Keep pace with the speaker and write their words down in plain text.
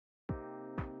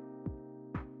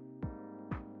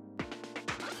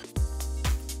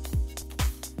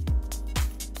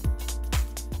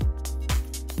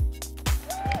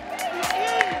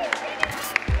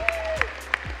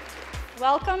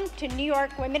Welcome to New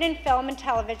York Women in Film and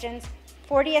Television's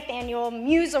 40th Annual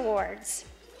Muse Awards.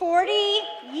 40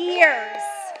 years.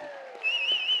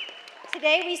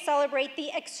 Today we celebrate the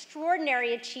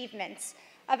extraordinary achievements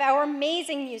of our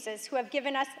amazing muses who have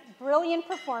given us brilliant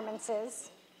performances,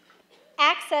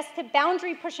 access to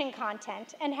boundary-pushing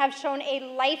content, and have shown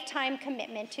a lifetime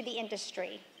commitment to the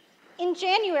industry. In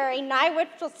January,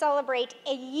 NYWIFT will celebrate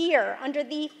a year under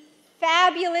the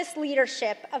fabulous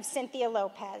leadership of Cynthia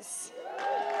Lopez.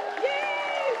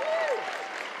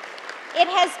 It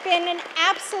has been an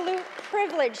absolute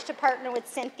privilege to partner with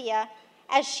Cynthia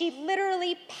as she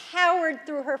literally powered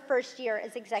through her first year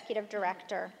as executive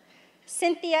director.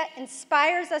 Cynthia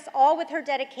inspires us all with her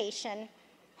dedication,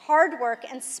 hard work,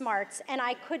 and smarts, and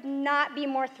I could not be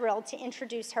more thrilled to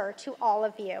introduce her to all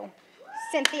of you.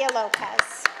 Cynthia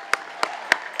Lopez.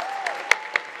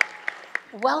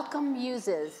 Welcome,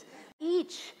 Muses.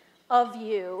 Each of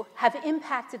you have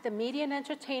impacted the media and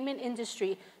entertainment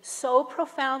industry so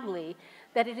profoundly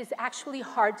that it is actually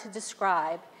hard to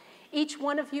describe. Each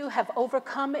one of you have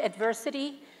overcome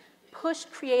adversity, pushed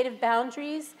creative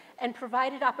boundaries, and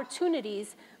provided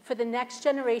opportunities for the next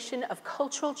generation of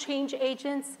cultural change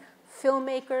agents,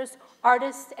 filmmakers,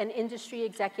 artists, and industry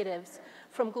executives.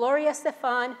 From Gloria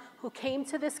Estefan, who came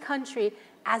to this country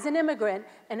as an immigrant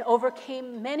and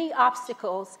overcame many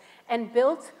obstacles and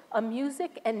built a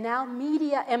music and now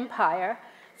media empire,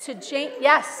 to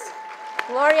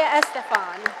Gloria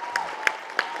Estefan.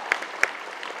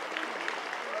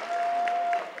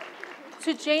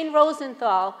 To Jane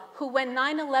Rosenthal, who when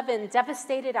 9/11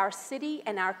 devastated our city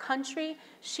and our country,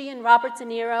 she and Robert De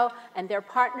Niro and their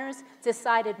partners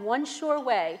decided one sure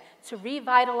way to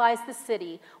revitalize the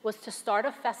city was to start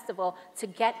a festival to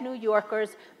get New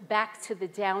Yorkers back to the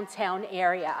downtown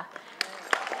area.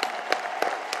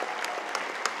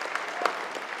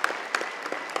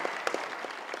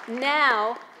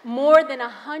 Now, more than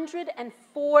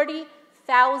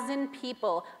 140,000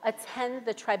 people attend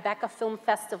the Tribeca Film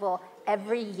Festival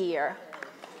every year.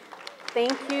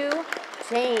 Thank you,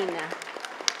 Jane.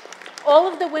 All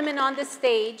of the women on this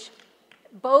stage,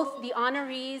 both the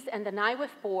honorees and the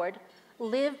NYWIFT board,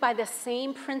 live by the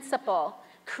same principle: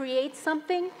 create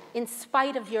something in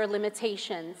spite of your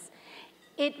limitations.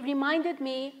 It reminded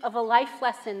me of a life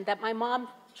lesson that my mom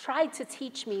tried to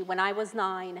teach me when I was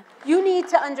 9. You need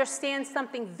to understand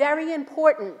something very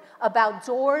important about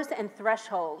doors and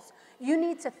thresholds. You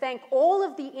need to thank all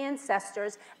of the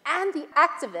ancestors and the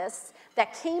activists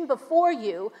that came before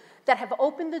you that have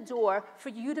opened the door for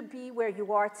you to be where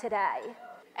you are today.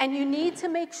 And you need to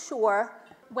make sure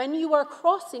when you are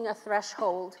crossing a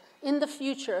threshold in the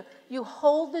future, you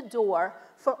hold the door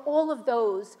for all of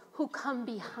those who come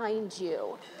behind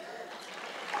you.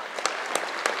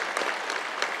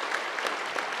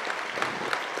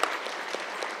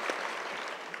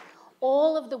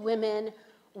 All of the women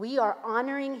we are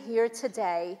honoring here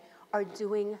today are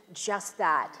doing just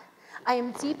that. I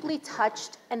am deeply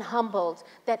touched and humbled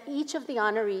that each of the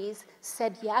honorees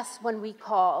said yes when we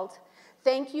called.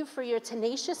 Thank you for your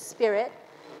tenacious spirit,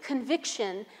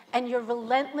 conviction, and your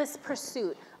relentless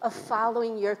pursuit of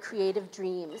following your creative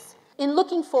dreams. In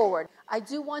looking forward, I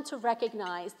do want to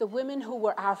recognize the women who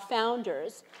were our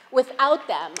founders. Without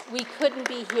them, we couldn't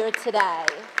be here today.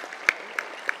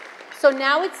 So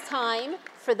now it's time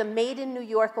for the Made in New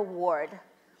York Award.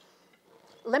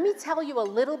 Let me tell you a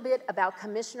little bit about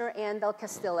Commissioner Ann Del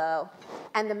Castillo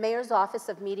and the Mayor's Office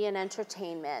of Media and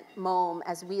Entertainment, MOME,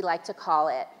 as we like to call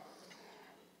it.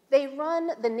 They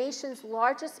run the nation's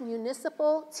largest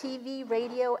municipal TV,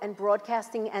 radio, and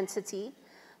broadcasting entity,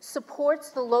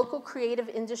 supports the local creative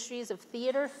industries of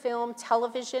theater, film,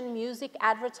 television, music,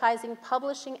 advertising,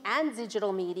 publishing, and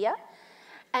digital media,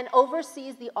 and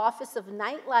oversees the Office of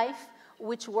Nightlife,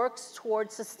 which works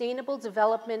towards sustainable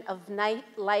development of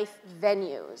nightlife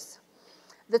venues.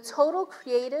 The total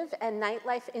creative and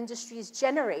nightlife industries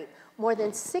generate more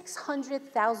than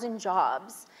 600,000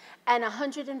 jobs and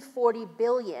 $140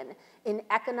 billion in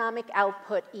economic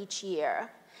output each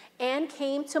year. Anne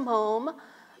came to MOME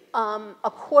a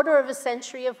quarter of a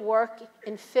century of work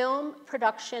in film,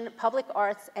 production, public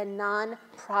arts, and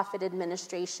nonprofit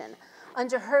administration.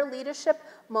 Under her leadership,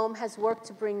 MOME has worked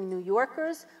to bring New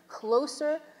Yorkers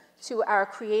closer to our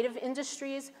creative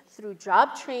industries through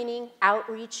job training,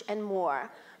 outreach, and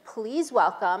more. Please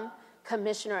welcome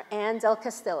Commissioner Ann Del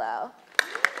Castillo.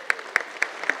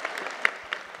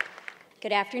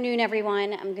 Good afternoon,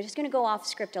 everyone. I'm just going to go off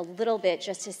script a little bit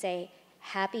just to say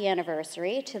happy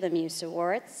anniversary to the Muse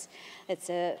Awards.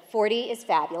 40 is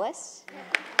fabulous.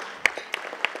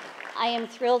 I am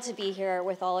thrilled to be here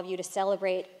with all of you to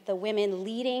celebrate the women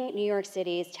leading New York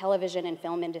City's television and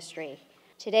film industry.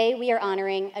 Today, we are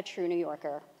honoring a true New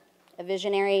Yorker, a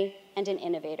visionary and an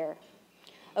innovator.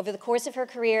 Over the course of her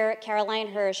career, Caroline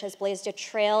Hirsch has blazed a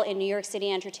trail in New York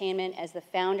City entertainment as the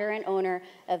founder and owner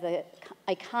of the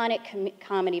iconic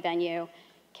comedy venue,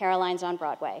 Caroline's on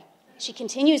Broadway. She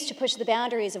continues to push the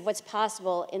boundaries of what's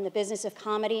possible in the business of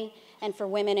comedy and for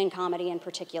women in comedy in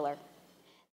particular.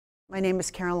 My name is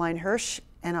Caroline Hirsch,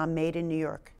 and I'm made in New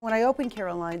York. When I opened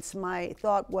Caroline's, my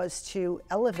thought was to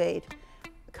elevate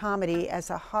comedy as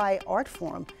a high art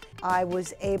form. I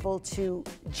was able to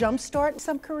jumpstart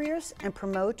some careers and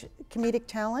promote comedic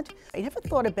talent. I never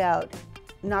thought about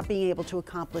not being able to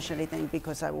accomplish anything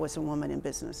because I was a woman in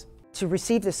business. To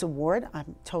receive this award,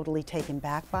 I'm totally taken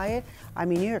back by it. I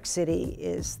mean, New York City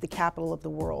is the capital of the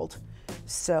world.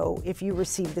 So if you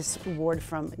receive this award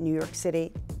from New York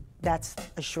City, that's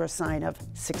a sure sign of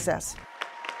success.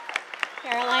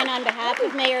 Caroline, on behalf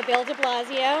of Mayor Bill de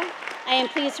Blasio, I am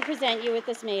pleased to present you with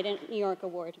this Made in New York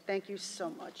award. Thank you so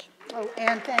much. Oh,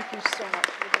 and thank you so much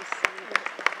for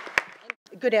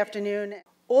this. Good afternoon.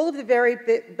 All of the very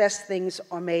best things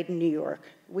are made in New York.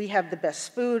 We have the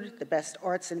best food, the best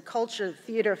arts and culture,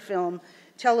 theater, film,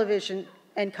 television,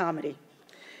 and comedy.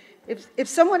 If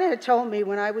someone had told me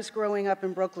when I was growing up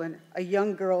in Brooklyn, a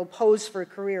young girl posed for a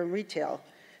career in retail,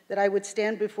 that I would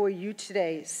stand before you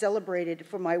today celebrated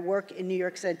for my work in New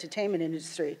York's entertainment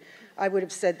industry, I would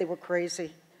have said they were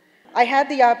crazy. I had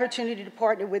the opportunity to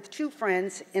partner with two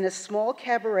friends in a small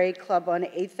cabaret club on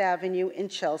 8th Avenue in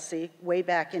Chelsea way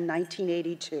back in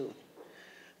 1982.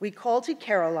 We called it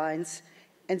Caroline's,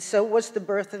 and so was the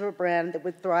birth of a brand that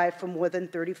would thrive for more than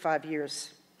 35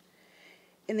 years.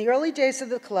 In the early days of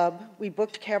the club, we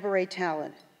booked cabaret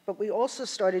talent, but we also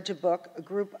started to book a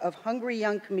group of hungry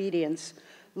young comedians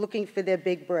looking for their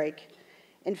big break.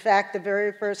 In fact, the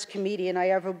very first comedian I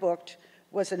ever booked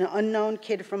was an unknown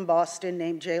kid from Boston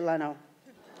named Jay Leno.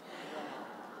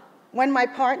 When my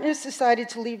partners decided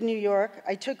to leave New York,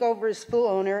 I took over as full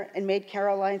owner and made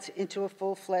Caroline's into a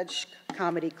full-fledged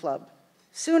comedy club.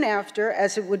 Soon after,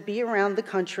 as it would be around the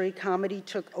country, comedy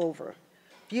took over.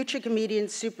 Future comedian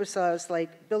superstars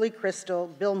like Billy Crystal,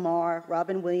 Bill Maher,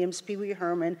 Robin Williams, Pee Wee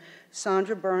Herman,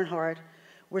 Sandra Bernhard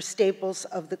were staples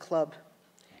of the club.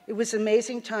 It was an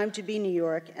amazing time to be in New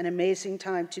York, an amazing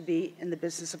time to be in the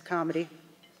business of comedy.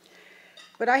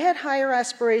 But I had higher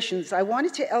aspirations. I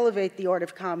wanted to elevate the art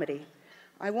of comedy.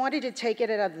 I wanted to take it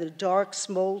out of the dark,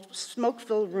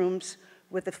 smoke-filled rooms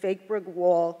with a fake brick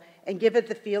wall and give it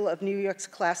the feel of New York's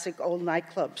classic old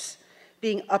nightclubs,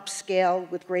 being upscale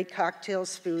with great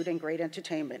cocktails, food, and great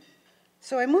entertainment.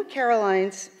 So I moved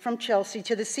Caroline's from Chelsea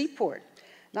to the Seaport.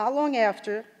 Not long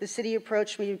after, the city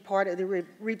approached me to be part of the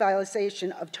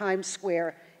revitalization of Times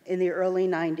Square in the early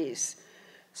 90s.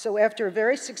 So after a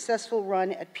very successful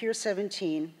run at Pier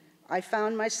 17, I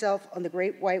found myself on the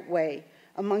Great White Way,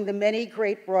 among the many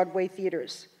great Broadway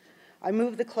theaters. I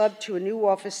moved the club to a new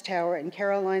office tower, and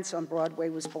Caroline's on Broadway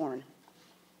was born.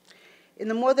 In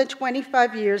the more than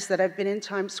 25 years that I've been in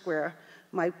Times Square,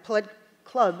 my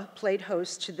club played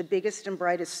host to the biggest and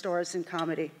brightest stars in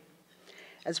comedy,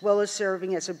 as well as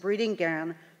serving as a breeding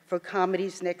ground for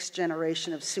comedy's next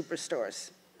generation of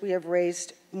superstars. We have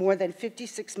raised more than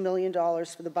 $56 million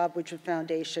for the Bob Woodruff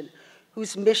Foundation,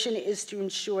 whose mission is to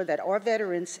ensure that our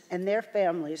veterans and their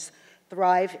families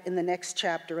thrive in the next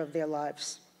chapter of their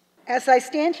lives. As I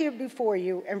stand here before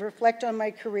you and reflect on my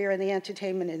career in the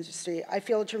entertainment industry, I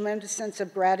feel a tremendous sense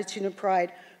of gratitude and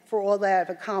pride for all that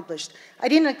I've accomplished. I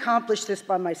didn't accomplish this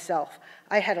by myself.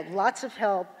 I had lots of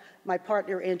help. My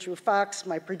partner, Andrew Fox,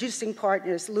 my producing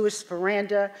partners, Louis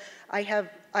Ferranda. I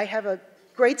have a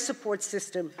great support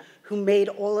system who made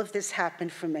all of this happen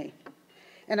for me.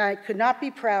 And I could not be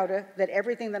prouder that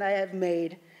everything that I have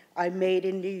made, I made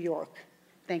in New York.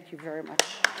 Thank you very much.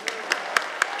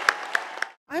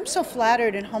 I'm so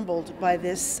flattered and humbled by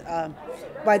this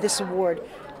award.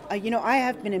 You know, I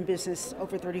have been in business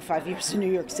over 35 years in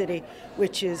New York City,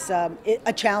 which is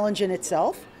a challenge in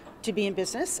itself to be in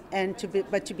business, and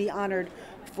but to be honored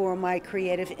for my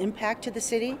creative impact to the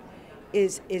city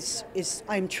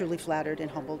I'm truly flattered and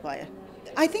humbled by it.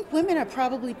 I think women are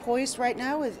probably poised right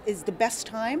now is the best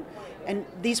time, and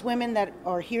these women that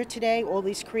are here today, all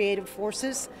these creative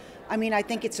forces, I mean, I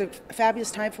think it's a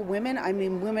fabulous time for women. I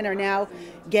mean, women are now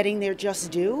getting their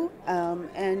just due,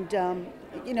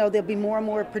 you know, there'll be more and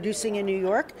more producing in New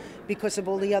York because of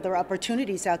all the other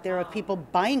opportunities out there of people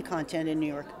buying content in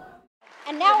New York.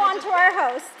 And now on to our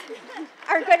host,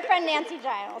 our good friend Nancy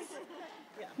Giles.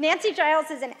 Nancy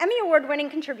Giles is an Emmy Award-winning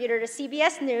contributor to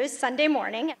CBS News Sunday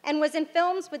Morning and was in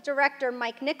films with director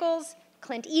Mike Nichols,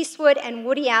 Clint Eastwood, and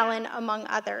Woody Allen, among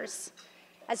others.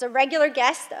 As a regular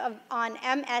guest on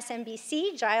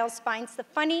MSNBC, Giles finds the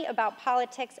funny about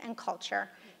politics and culture.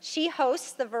 She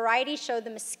hosts the variety show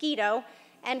The Mosquito,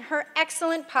 and her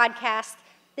excellent podcast,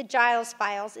 The Giles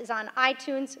Files, is on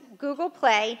iTunes, Google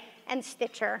Play, and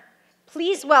Stitcher.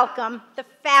 Please welcome the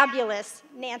fabulous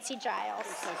Nancy Giles.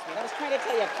 So sweet. I was trying to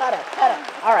tell you, cut it.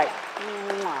 All right.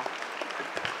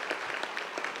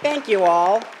 Thank you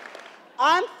all.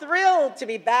 I'm thrilled to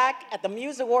be back at the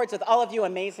Muse Awards with all of you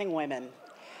amazing women.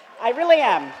 I really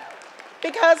am.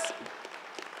 Because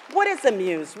what is a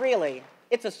muse, really?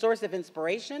 It's a source of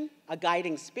inspiration, a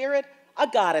guiding spirit, a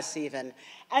goddess even.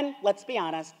 And let's be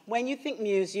honest, when you think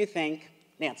muse, you think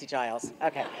Nancy Giles.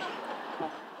 Okay.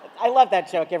 I love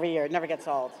that joke every year. It never gets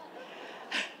old.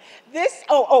 This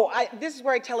is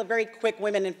where I tell a very quick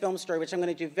women in film story, which I'm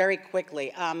going to do very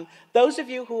quickly. Those of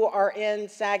you who are in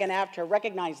SAG and AFTRA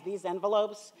recognize these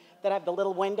envelopes that have the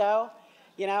little window.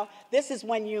 You know, this is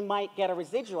when you might get a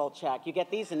residual check. You get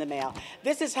these in the mail.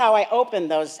 This is how I open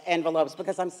those envelopes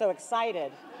because I'm so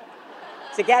excited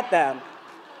to get them.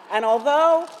 And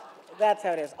although, that's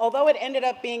how it is. Although it ended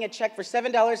up being a check for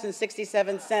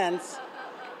 $7.67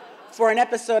 for an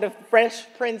episode of Fresh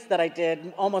Prince that I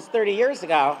did almost 30 years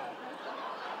ago,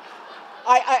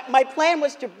 my plan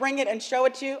was to bring it and show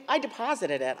it to you. I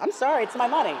deposited it. I'm sorry, it's my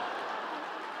money.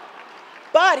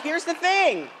 But here's the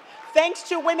thing. Thanks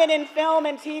to women in film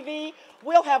and TV,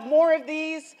 we'll have more of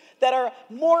these that are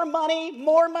more money,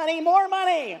 more money, more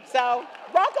money. So,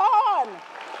 rock on.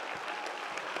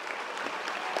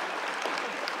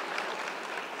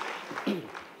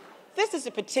 This is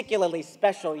a particularly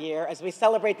special year as we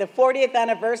celebrate the 40th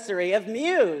anniversary of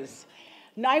Muse.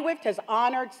 NYWIFT has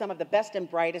honored some of the best and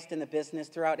brightest in the business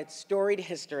throughout its storied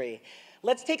history.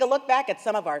 Let's take a look back at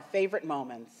some of our favorite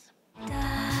moments.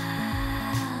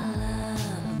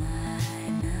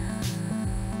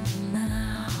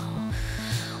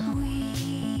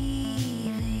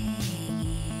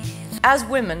 As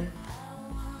women,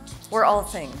 we're all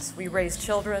things. We raise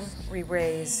children, we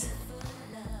raise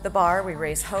the bar, we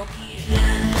raise hope.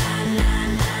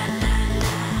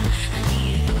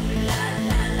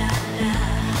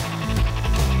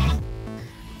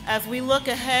 As we look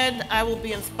ahead, I will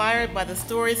be inspired by the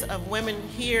stories of women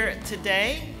here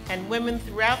today and women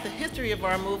throughout the history of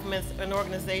our movements and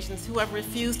organizations who have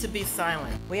refused to be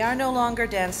silent. We are no longer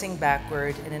dancing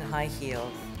backward and in high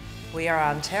heels. We are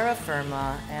on terra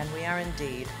firma, and we are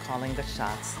indeed calling the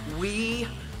shots. We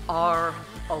are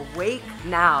awake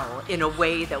now in a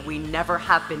way that we never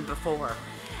have been before.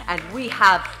 And we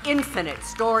have infinite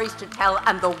stories to tell,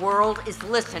 and the world is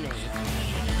listening.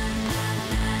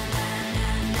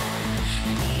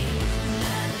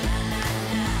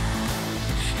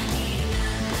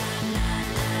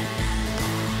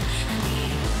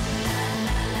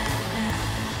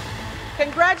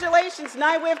 Congratulations,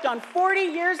 NYWIFT, on 40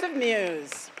 years of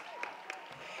Muse.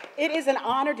 It is an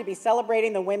honor to be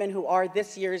celebrating the women who are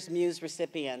this year's Muse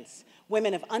recipients,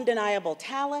 women of undeniable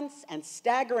talents and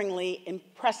staggeringly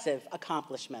impressive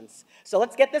accomplishments. So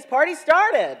let's get this party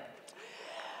started.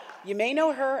 You may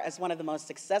know her as one of the most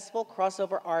successful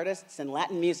crossover artists in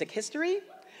Latin music history,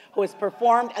 who has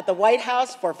performed at the White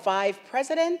House for 5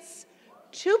 presidents,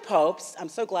 2 popes, I'm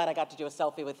so glad I got to do a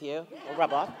selfie with you, we'll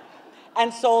rub off,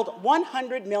 and sold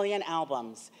 100 million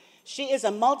albums. She is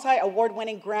a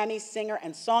multi-award-winning Grammy singer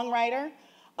and songwriter.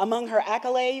 Among her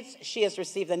accolades, she has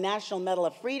received the National Medal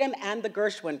of Freedom and the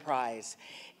Gershwin Prize.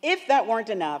 If that weren't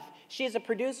enough, she is a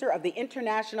producer of the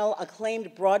international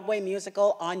acclaimed Broadway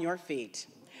musical On Your Feet.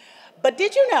 But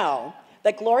did you know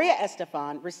that Gloria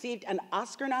Estefan received an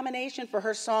Oscar nomination for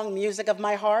her song Music of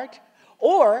My Heart?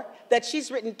 Or that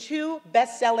she's written 2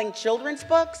 best-selling children's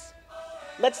books?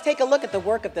 Let's take a look at the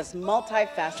work of this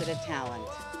multifaceted talent.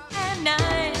 At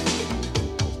night,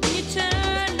 you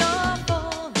turn off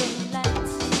all the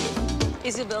lights.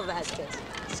 Isabel Vasquez,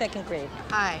 2nd grade.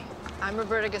 Hi, I'm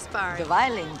Roberta Gaspari, The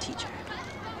violin teacher.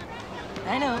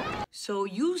 I know. So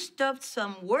you stuffed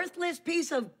some worthless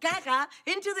piece of caca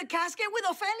into the casket with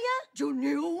Ophelia? You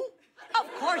knew?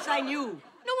 Of course I knew.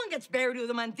 No one gets buried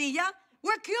with a mantilla.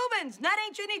 We're Cubans, not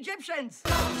ancient Egyptians.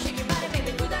 Shake your body,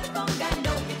 baby, do that conga.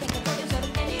 No, you can't control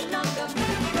yourself any longer.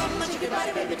 Shake your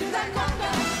body, baby, do that conga.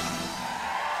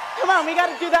 Come on, we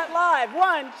gotta do that live.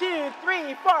 1, 2,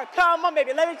 3, 4. Come on,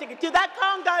 baby, let me take you to that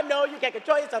conga. No, you can't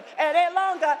control yourself any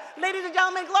longer. Ladies and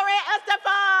gentlemen, Gloria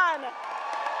Estefan.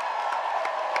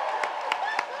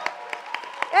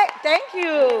 Hey, thank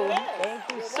you. Yes.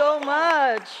 Thank you so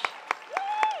much.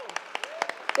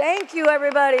 Thank you,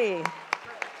 everybody.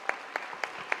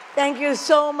 Thank you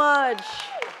so much.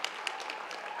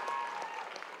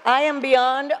 I am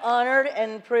beyond honored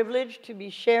and privileged to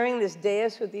be sharing this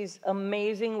dais with these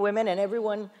amazing women and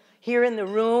everyone here in the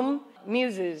room.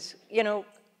 Muses, you know,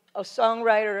 a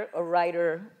songwriter, a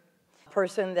writer,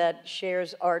 person that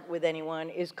shares art with anyone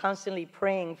is constantly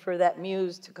praying for that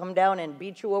muse to come down and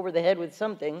beat you over the head with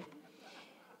something.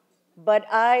 But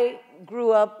I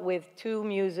grew up with two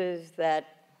muses that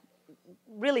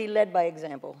really led by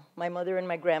example, my mother and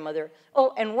my grandmother.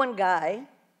 Oh, and one guy,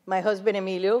 my husband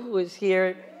Emilio, who is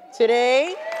here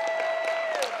today.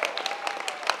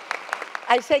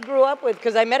 I say grew up with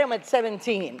because I met him at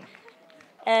 17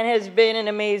 and has been an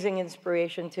amazing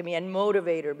inspiration to me and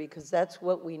motivator, because that's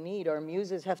what we need. Our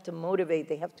muses have to motivate,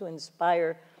 they have to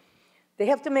inspire, they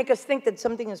have to make us think that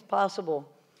something is possible.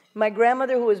 My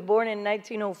grandmother, who was born in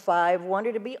 1905,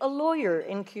 wanted to be a lawyer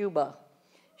in Cuba.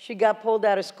 She got pulled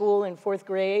out of school in 4th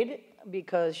grade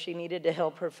because she needed to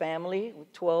help her family,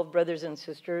 12 brothers and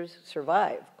sisters,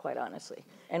 survive, quite honestly.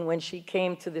 And when she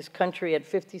came to this country at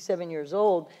 57 years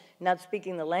old, not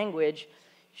speaking the language,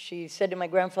 she said to my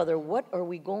grandfather, "What are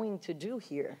we going to do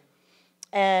here?"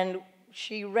 And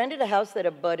she rented a house that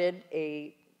abutted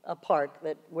a park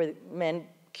where men,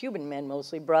 Cuban men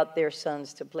mostly, brought their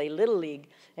sons to play Little League.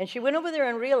 And she went over there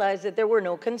and realized that there were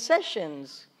no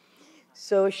concessions.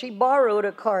 So she borrowed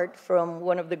a cart from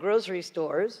one of the grocery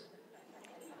stores,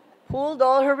 pooled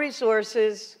all her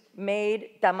resources,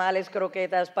 made tamales,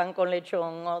 croquetas, pan con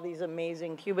lechon, all these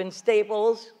amazing Cuban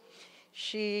staples.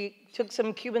 She took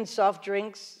some Cuban soft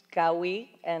drinks, kawi,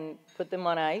 and put them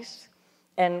on ice,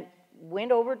 and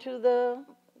went over to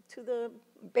the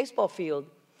baseball field.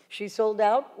 She sold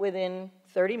out within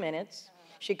 30 minutes.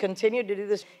 She continued to do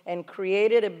this and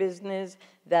created a business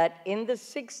that in the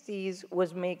 60s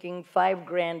was making $5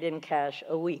 grand in cash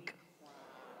a week.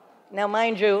 Now,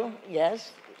 mind you,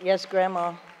 yes,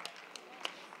 Grandma,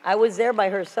 I was there by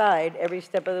her side every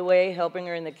step of the way, helping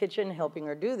her in the kitchen, helping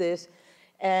her do this,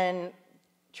 and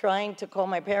trying to call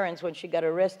my parents when she got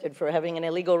arrested for having an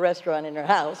illegal restaurant in her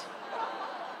house.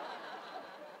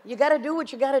 You gotta do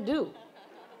what you gotta do.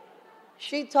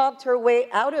 She talked her way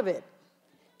out of it,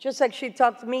 just like she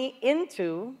talked me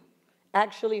into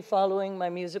actually following my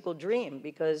musical dream,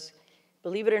 because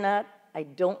believe it or not, I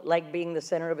don't like being the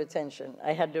center of attention.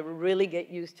 I had to really get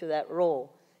used to that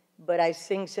role, but I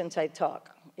sing since I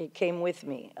talk. It came with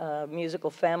me, a musical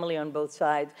family on both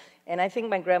sides, and I think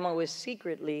my grandma was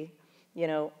secretly, you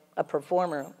know, a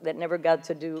performer that never got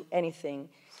to do anything.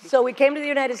 So we came to the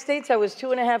United States. I was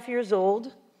 2.5 years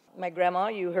old. My grandma,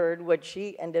 you heard what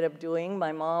she ended up doing.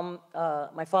 My mom,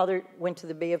 my father went to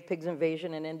the Bay of Pigs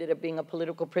invasion and ended up being a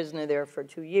political prisoner there for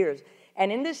 2 years.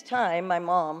 And in this time, my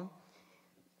mom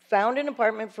found an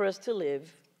apartment for us to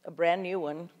live, a brand new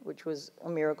one, which was a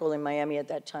miracle in Miami at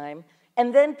that time,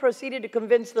 and then proceeded to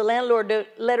convince the landlord to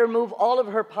let her move all of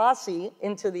her posse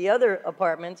into the other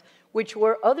apartments, which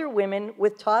were other women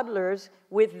with toddlers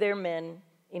with their men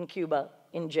in Cuba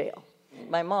in jail.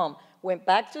 My mom went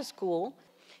back to school,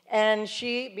 and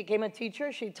she became a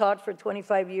teacher. She taught for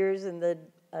 25 years in the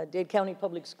Dade County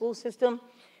public school system,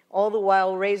 all the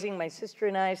while raising my sister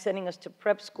and I, sending us to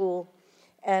prep school,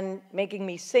 and making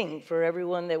me sing for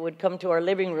everyone that would come to our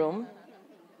living room.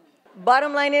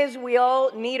 Bottom line is, we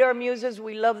all need our muses.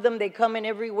 We love them. They come in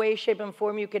every way, shape, and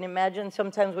form you can imagine,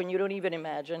 sometimes when you don't even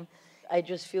imagine. I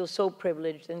just feel so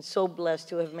privileged and so blessed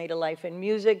to have made a life in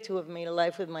music, to have made a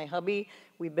life with my hubby.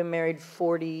 We've been married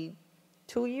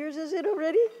 42 years, is it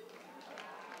already?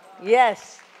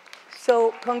 Yes.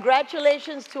 So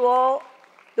congratulations to all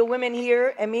the women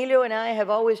here. Emilio and I have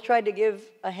always tried to give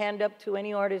a hand up to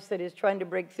any artist that is trying to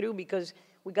break through, because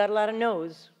we got a lot of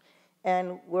no's.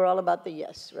 And we're all about the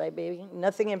yes, right, baby?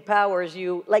 Nothing empowers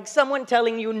you like someone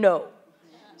telling you no.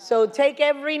 So take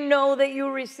every no that you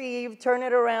receive, turn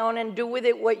it around, and do with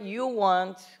it what you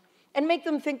want, and make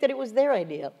them think that it was their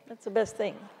idea. That's the best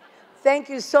thing. Thank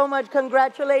you so much.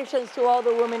 Congratulations to all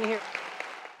the women here.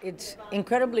 It's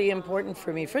incredibly important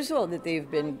for me, first of all, that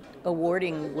they've been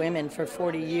awarding women for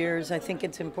 40 years. I think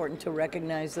it's important to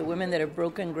recognize the women that have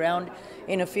broken ground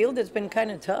in a field that's been kind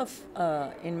of tough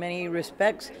in many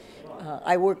respects.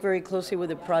 I work very closely with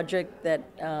a project that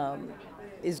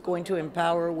is going to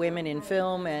empower women in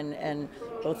film, and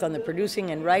both on the producing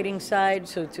and writing side.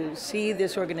 So to see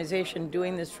this organization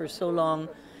doing this for so long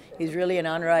is really an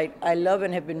honor. I love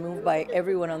and have been moved by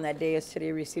everyone on that dais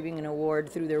today receiving an award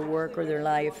through their work or their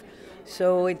life.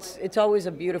 So it's always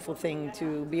a beautiful thing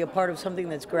to be a part of something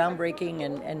that's groundbreaking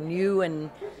and new, and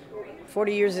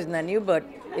 40 years isn't that new, but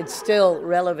it's still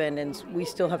relevant, and we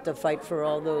still have to fight for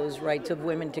all those rights of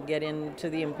women to get into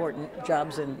the important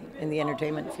jobs in the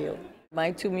entertainment field.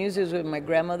 My two muses were my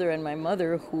grandmother and my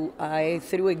mother, who I,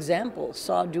 through example,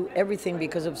 saw do everything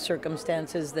because of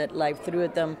circumstances that life threw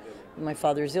at them. My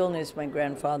father's illness, my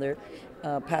grandfather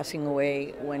passing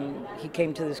away when he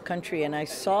came to this country, and I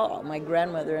saw my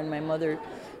grandmother and my mother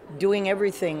doing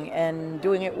everything and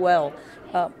doing it well.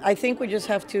 I think we just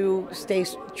have to stay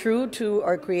true to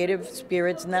our creative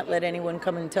spirits, not let anyone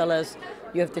come and tell us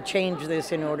you have to change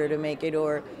this in order to make it,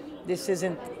 or this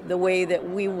isn't the way that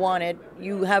we want it.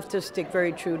 You have to stick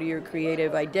very true to your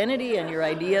creative identity and your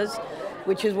ideas,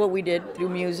 which is what we did through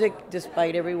music,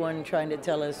 despite everyone trying to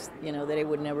tell us, that it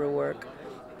would never work.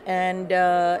 And,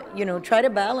 try to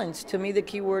balance. To me, the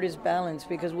key word is balance,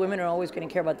 because women are always going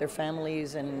to care about their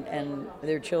families and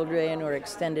their children or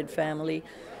extended family.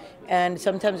 And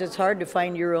sometimes it's hard to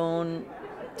find your own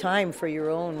time for your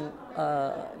own,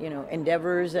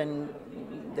 endeavors and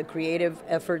the creative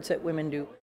efforts that women do.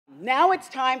 Now it's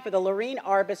time for the Loreen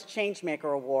Arbus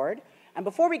Changemaker Award. And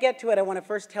before we get to it, I want to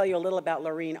first tell you a little about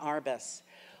Loreen Arbus.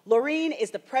 Loreen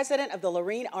is the president of the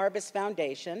Loreen Arbus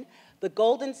Foundation, the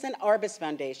Goldenson Arbus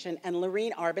Foundation, and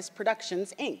Loreen Arbus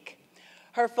Productions, Inc.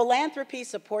 Her philanthropy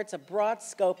supports a broad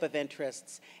scope of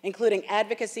interests, including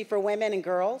advocacy for women and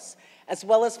girls, as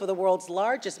well as for the world's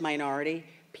largest minority,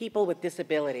 people with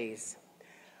disabilities.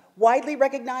 Widely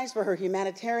recognized for her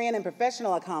humanitarian and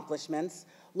professional accomplishments,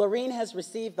 Loreen has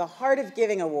received the Heart of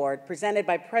Giving Award presented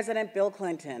by President Bill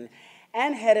Clinton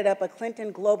and headed up a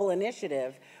Clinton Global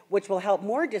Initiative, which will help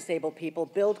more disabled people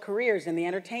build careers in the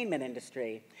entertainment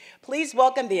industry. Please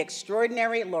welcome the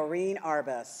extraordinary Loreen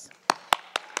Arbus.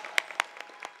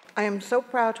 I am so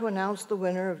proud to announce the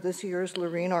winner of this year's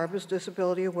Loreen Arbus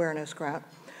Disability Awareness Grant,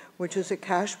 which is a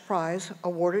cash prize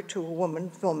awarded to a woman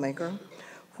filmmaker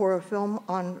for a film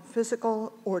on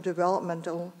physical or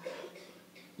developmental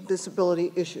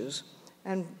disability issues.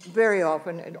 And very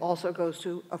often it also goes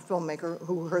to a filmmaker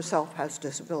who herself has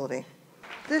disability.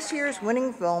 This year's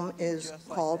winning film is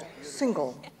called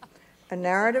Single, a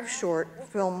narrative short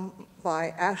film by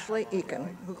Ashley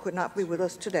Eakin, who could not be with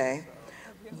us today,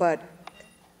 but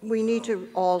we need to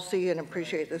all see and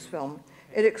appreciate this film.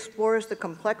 It explores the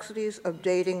complexities of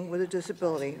dating with a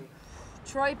disability.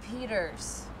 Troy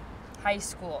Peters, high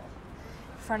school,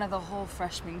 in front of the whole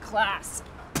freshman class.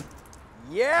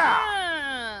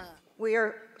 Yeah! We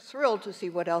are thrilled to see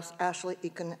what else Ashley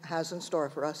Eakin has in store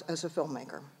for us as a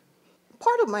filmmaker.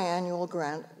 Part of my annual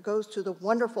grant goes to the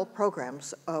wonderful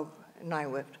programs of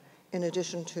NYWIFT, in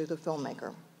addition to the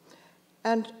filmmaker.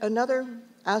 And another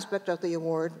aspect of the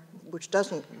award, which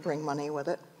doesn't bring money with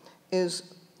it,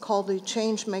 is called the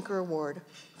Changemaker Award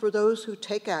for those who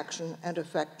take action and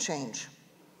affect change.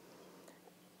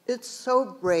 It's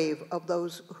so brave of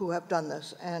those who have done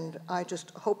this, and I just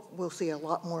hope we'll see a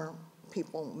lot more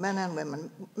people, men and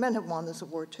women. Men have won this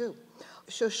award too.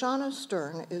 Shoshannah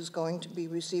Stern is going to be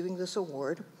receiving this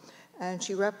award, and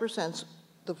she represents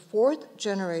the 4th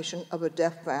generation of a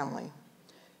deaf family.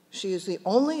 She is the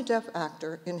only deaf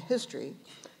actor in history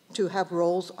to have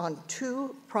roles on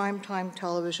 2 primetime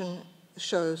television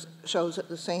shows at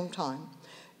the same time,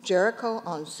 Jericho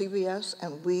on CBS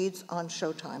and Weeds on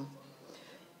Showtime.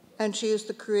 And she is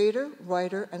the creator,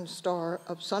 writer, and star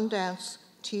of Sundance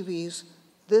TV's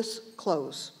This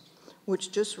Close,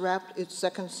 which just wrapped its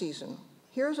 2nd season.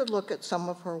 Here's a look at some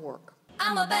of her work.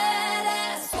 I'm a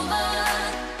badass woman.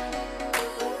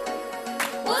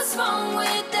 What's wrong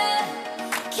with that?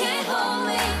 Can't hold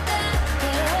me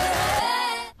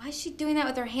back. Why is she doing that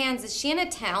with her hands? Is she an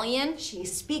Italian?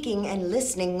 She's speaking and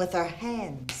listening with her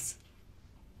hands.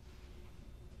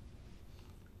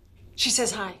 She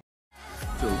says hi.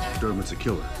 So Dermot's a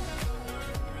killer.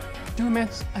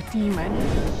 Dermot's a demon.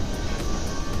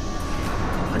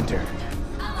 Hunter.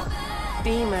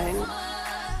 Demon.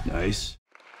 Nice.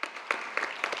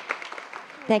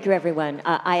 Thank you, everyone.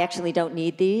 I actually don't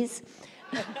need these.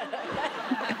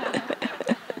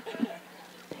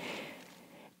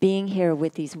 Being here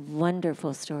with these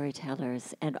wonderful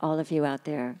storytellers and all of you out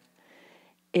there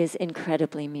is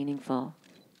incredibly meaningful.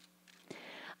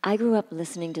 I grew up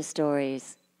listening to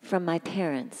stories from my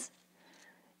parents.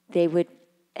 They would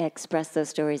express those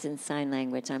stories in sign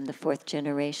language. I'm the 4th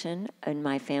generation in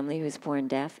my family who's born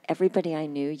deaf. Everybody I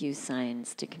knew used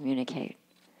signs to communicate.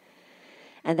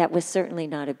 And that was certainly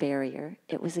not a barrier.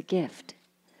 It was a gift,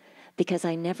 because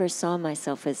I never saw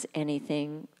myself as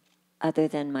anything other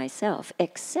than myself,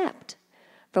 except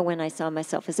for when I saw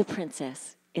myself as a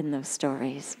princess in those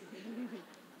stories.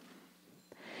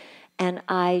 And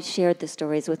I shared the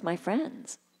stories with my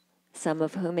friends, some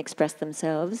of whom expressed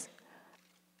themselves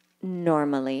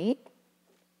normally.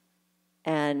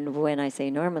 And when I say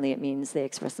normally, it means they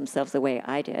express themselves the way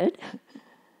I did.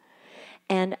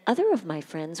 And other of my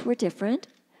friends were different,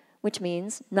 which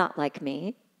means not like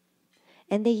me,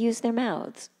 and they used their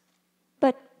mouths.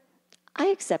 But I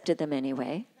accepted them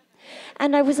anyway,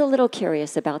 and I was a little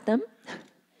curious about them.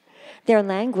 Their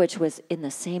language was in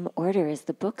the same order as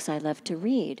the books I loved to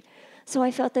read, so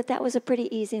I felt that that was a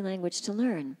pretty easy language to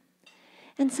learn.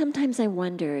 And sometimes I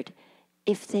wondered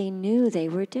if they knew they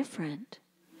were different.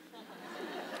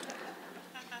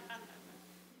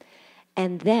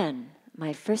 And then,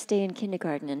 my first day in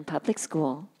kindergarten in public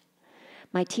school,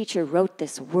 my teacher wrote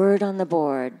this word on the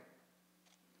board: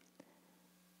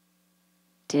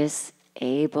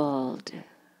 disabled.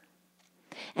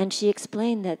 And she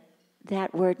explained that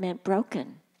that word meant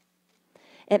broken.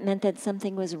 It meant that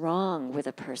something was wrong with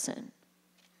a person.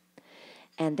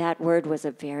 And that word was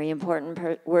a very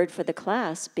important word for the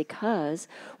class because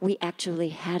we actually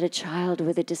had a child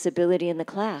with a disability in the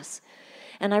class.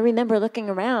 And I remember looking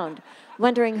around,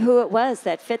 wondering who it was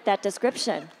that fit that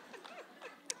description.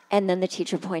 And then the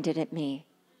teacher pointed at me.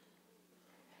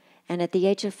 And at the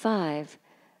age of 5,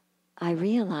 I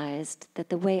realized that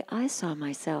the way I saw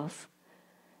myself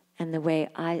and the way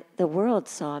the world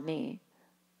saw me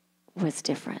was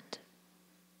different.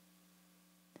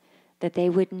 That they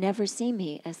would never see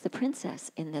me as the princess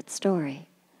in that story.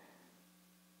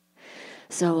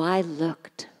 So I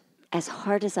looked as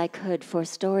hard as I could for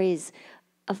stories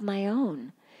of my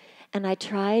own. And I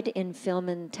tried in film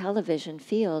and television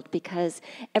field because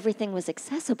everything was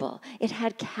accessible. It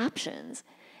had captions.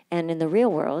 And in the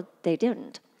real world, they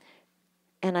didn't.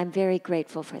 And I'm very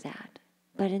grateful for that.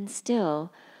 But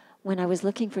still, when I was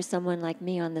looking for someone like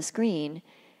me on the screen,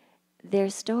 their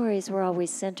stories were always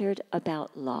centered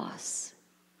about loss.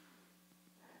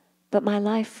 But my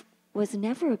life was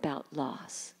never about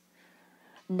loss.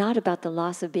 Not about the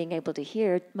loss of being able to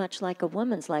hear, much like a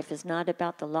woman's life is not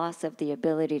about the loss of the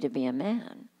ability to be a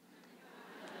man.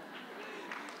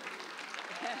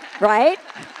 Right?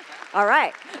 All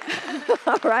right.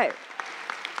 All right.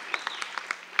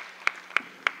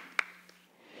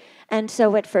 And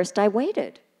so at first I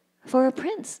waited for a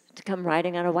prince to come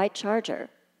riding on a white charger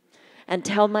and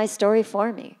tell my story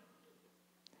for me.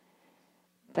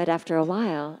 But after a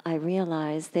while, I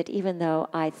realized that even though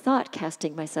I thought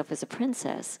casting myself as a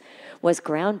princess was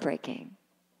groundbreaking,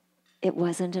 it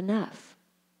wasn't enough.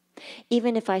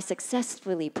 Even if I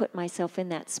successfully put myself in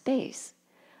that space,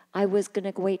 I was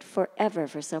going to wait forever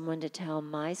for someone to tell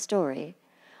my story,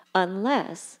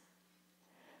 unless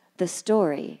the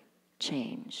story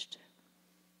changed.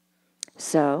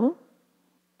 So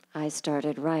I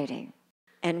started writing.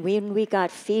 And when we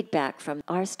got feedback from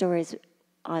our stories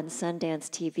on Sundance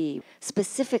TV,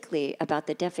 specifically about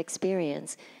the deaf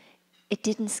experience, it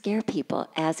didn't scare people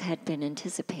as had been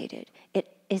anticipated.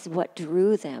 It is what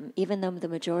drew them, even though the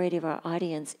majority of our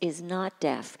audience is not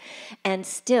deaf and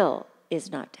still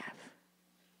is not deaf.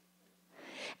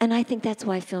 And I think that's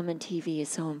why film and TV is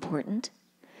so important,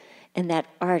 and that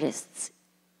artists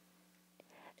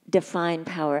define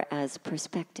power as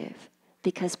perspective,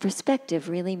 because perspective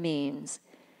really means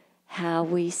how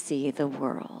we see the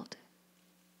world.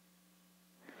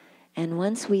 And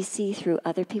once we see through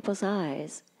other people's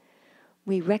eyes,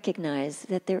 we recognize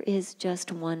that there is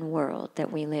just one world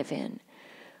that we live in,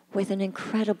 with an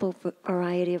incredible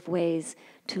variety of ways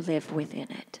to live within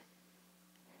it.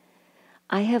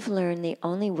 I have learned the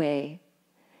only way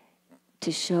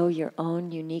to show your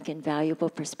own unique and valuable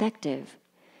perspective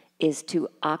is to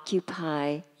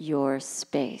occupy your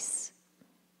space.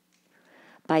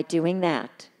 By doing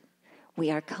that, we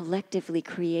are collectively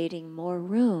creating more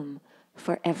room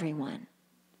for everyone.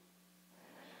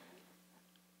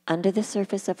 Under the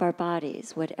surface of our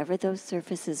bodies, whatever those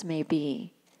surfaces may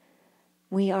be,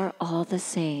 we are all the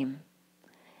same.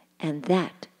 And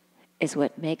that is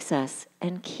what makes us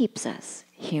and keeps us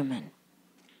human.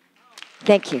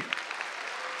 Thank you.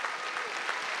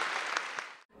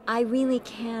 I really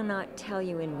cannot tell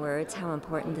you in words how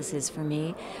important this is for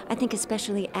me. I think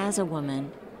especially as a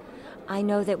woman, I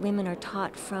know that women are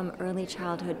taught from early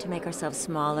childhood to make ourselves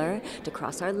smaller, to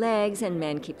cross our legs, and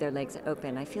men keep their legs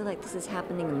open. I feel like this is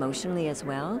happening emotionally as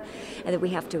well, and that we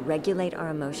have to regulate our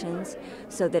emotions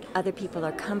so that other people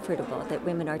are comfortable, that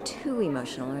women are too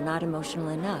emotional or not emotional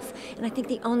enough. And I think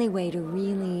the only way to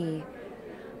really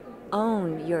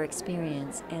own your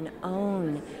experience and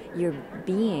own your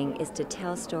being is to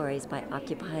tell stories by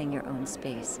occupying your own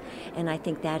space. And I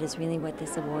think that is really what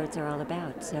this awards are all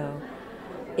about. So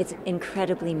it's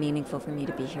incredibly meaningful for me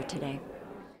to be here today.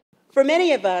 For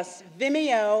many of us,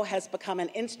 Vimeo has become an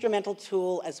instrumental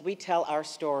tool as we tell our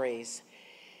stories.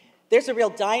 There's a real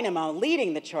dynamo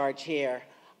leading the charge here,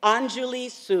 Anjali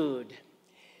Sood.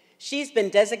 She's been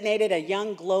designated a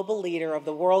young global leader of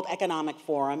the World Economic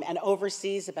Forum and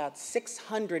oversees about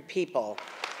 600 people.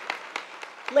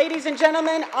 Ladies and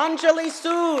gentlemen, Anjali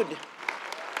Sood.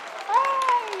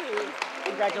 Hi.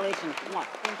 Congratulations.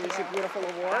 Here's your beautiful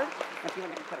award. If you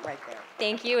want to put it right there.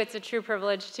 Thank you. It's a true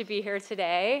privilege to be here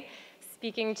today,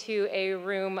 speaking to a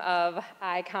room of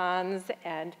icons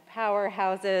and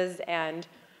powerhouses and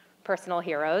personal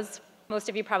heroes. Most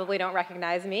of you probably don't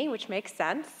recognize me, which makes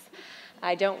sense.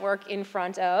 I don't work in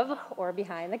front of or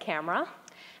behind the camera.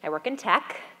 I work in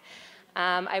tech.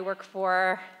 I work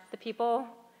for the people,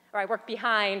 or I work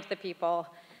behind the people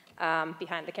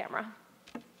behind the camera.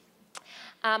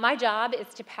 My job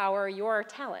is to power your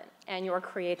talent and your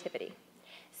creativity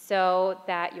so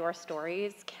that your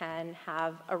stories can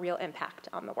have a real impact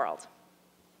on the world.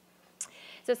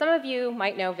 So some of you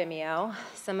might know Vimeo.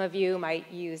 Some of you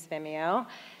might use Vimeo.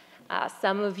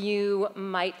 Some of you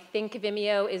might think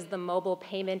Vimeo is the mobile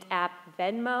payment app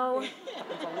Venmo.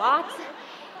 Happens a lot.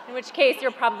 In which case, you're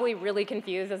probably really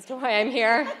confused as to why I'm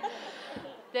here.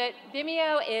 That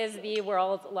Vimeo is the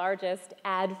world's largest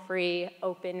ad-free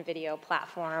open video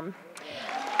platform.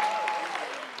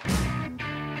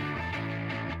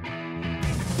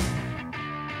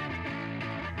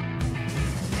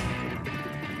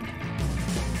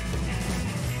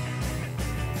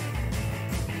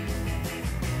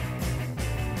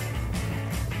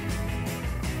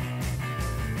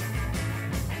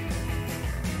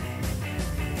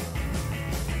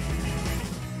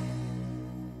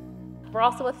 We're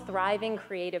also a thriving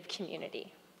creative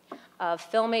community of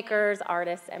filmmakers,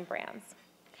 artists, and brands.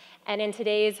 And in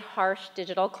today's harsh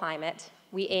digital climate,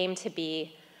 we aim to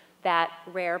be that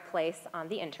rare place on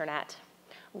the internet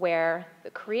where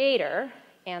the creator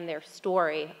and their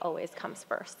story always comes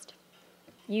first.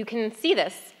 You can see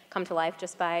this come to life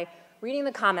just by reading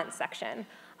the comments section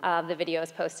of the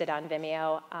videos posted on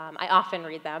Vimeo. I often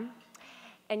read them,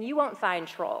 and you won't find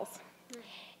trolls.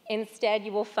 Instead,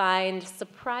 you will find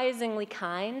surprisingly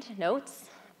kind notes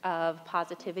of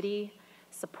positivity,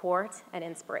 support, and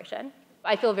inspiration.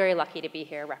 I feel very lucky to be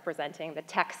here representing the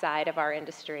tech side of our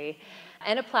industry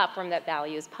and a platform that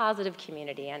values positive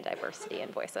community and diversity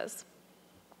and voices.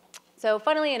 So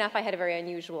funnily enough, I had a very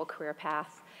unusual career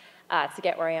path to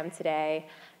get where I am today.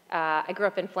 I grew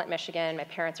up in Flint, Michigan. My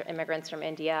parents are immigrants from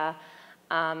India.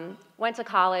 Went to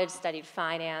college, studied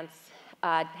finance.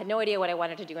 Had no idea what I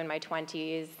wanted to do in my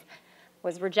 20s,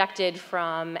 was rejected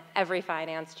from every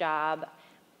finance job,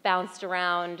 bounced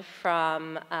around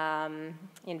from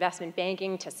investment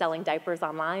banking to selling diapers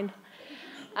online.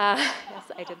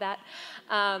 Yes, I did that.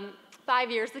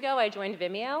 5 years ago, I joined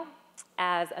Vimeo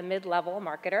as a mid-level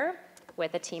marketer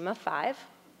with a team of 5.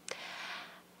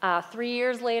 3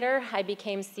 years later, I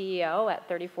became CEO at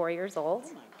 34 years old.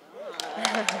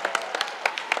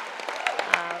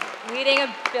 Leading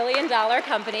a billion-dollar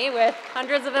company with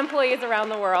hundreds of employees around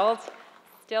the world.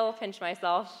 Still pinch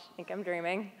myself, think I'm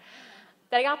dreaming.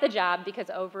 But I got the job because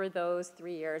over those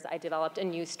 3 years, I developed a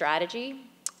new strategy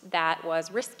that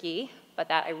was risky, but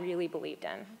that I really believed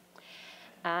in.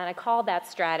 And I called that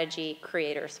strategy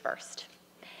Creators First.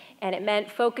 And it meant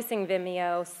focusing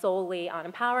Vimeo solely on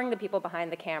empowering the people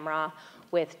behind the camera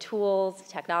with tools,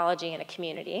 technology, and a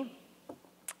community.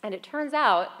 And it turns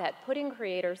out that putting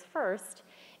creators first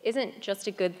isn't just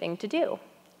a good thing to do.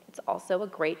 It's also a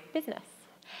great business.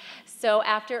 So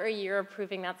after a year of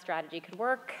proving that strategy could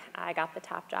work, I got the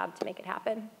top job to make it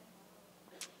happen.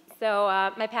 So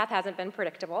my path hasn't been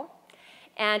predictable,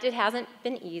 and it hasn't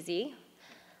been easy.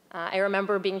 I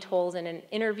remember being told in an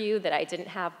interview that I didn't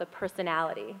have the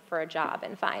personality for a job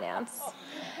in finance.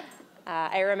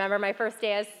 I remember my first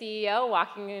day as CEO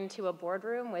walking into a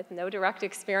boardroom with no direct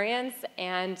experience,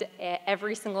 and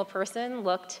every single person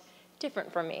looked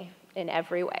different from me in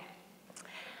every way.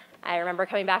 I remember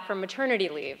coming back from maternity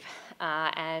leave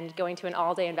and going to an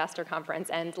all-day investor conference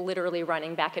and literally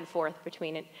running back and forth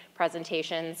between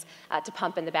presentations to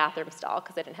pump in the bathroom stall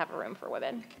because I didn't have a room for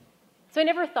women. So I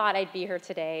never thought I'd be here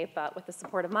today, but with the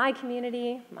support of my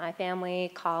community, my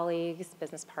family, colleagues,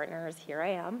 business partners, here I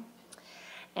am.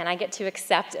 And I get to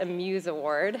accept a Muse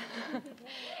Award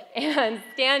and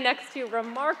stand next to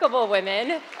remarkable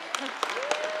women.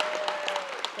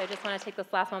 So I just want to take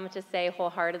this last moment to say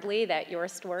wholeheartedly that your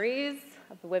stories,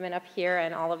 of the women up here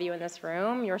and all of you in this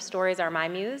room, your stories are my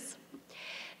muse.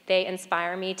 They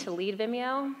inspire me to lead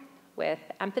Vimeo with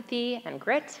empathy and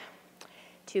grit,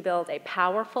 to build a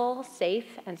powerful,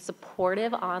 safe, and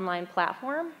supportive online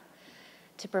platform,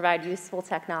 to provide useful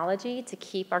technology to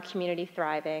keep our community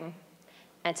thriving,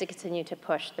 and to continue to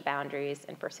push the boundaries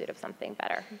in pursuit of something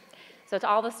better. So to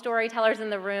all the storytellers in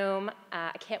the room,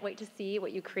 I can't wait to see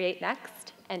what you create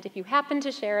next, And if you happen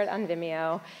to share it on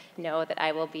Vimeo, know that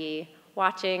I will be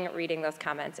watching, reading those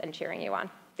comments, and cheering you on.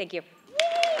 Thank you.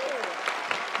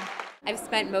 I've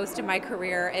spent most of my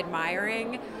career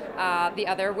admiring the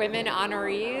other women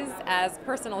honorees as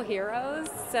personal heroes,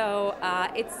 so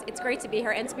it's great to be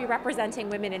here and to be representing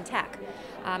women in tech.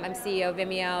 I'm CEO of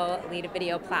Vimeo, lead a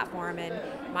video platform, and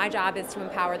my job is to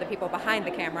empower the people behind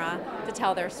the camera to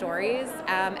tell their stories,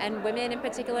 and women in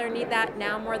particular need that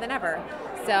now more than ever.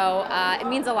 So it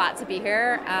means a lot to be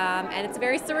here, and it's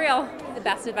very surreal. The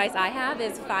best advice I have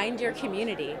is find your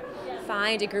community.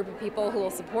 Find a group of people who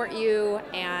will support you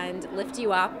and lift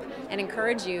you up and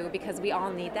encourage you, because we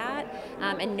all need that,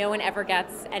 and no one ever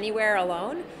gets anywhere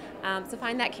alone. So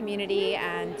find that community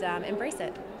and embrace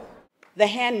it. The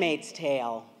Handmaid's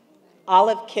Tale,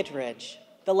 Olive Kittredge,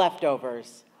 The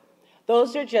Leftovers.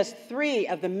 Those are just 3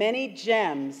 of the many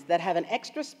gems that have an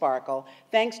extra sparkle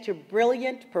thanks to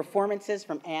brilliant performances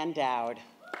from Dowd.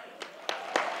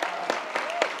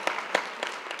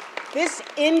 This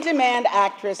in-demand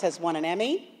actress has won an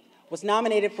Emmy, was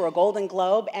nominated for a Golden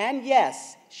Globe, and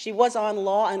yes, she was on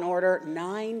Law & Order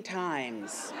 9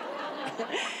 times.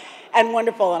 And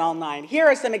wonderful on all 9. Here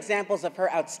are some examples of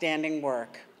her outstanding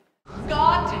work.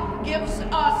 God gives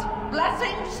us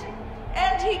blessings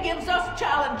and he gives us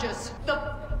challenges.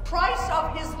 The price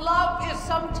of his love is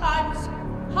sometimes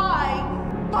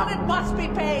high, but it must be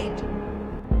paid.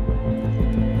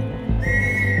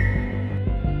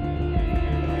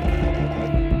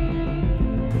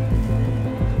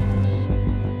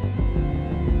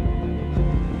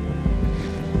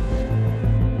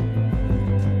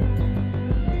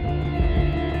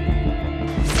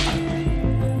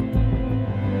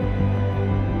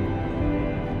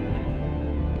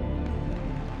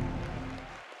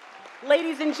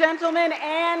 Ladies and gentlemen,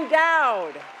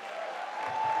 Dowd.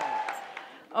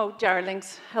 Oh,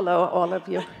 darlings, hello, all of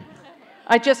you.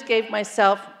 I just gave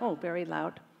myself, oh, very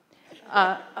loud,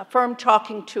 a firm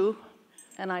talking to,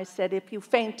 and I said, if you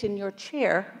faint in your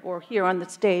chair or here on the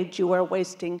stage, you are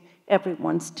wasting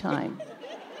everyone's time.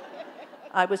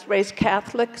 I was raised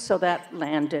Catholic, so that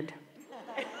landed.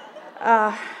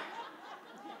 I'm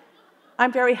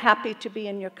very happy to be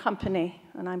in your company,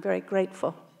 and I'm very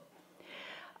grateful.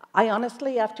 I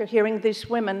honestly, after hearing these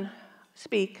women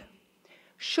speak,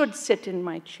 should sit in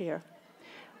my chair.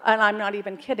 And I'm not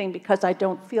even kidding, because I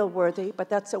don't feel worthy, but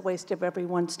that's a waste of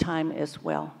everyone's time as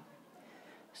well.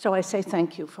 So I say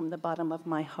thank you from the bottom of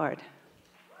my heart.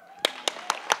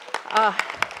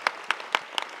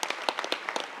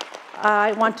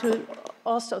 I want to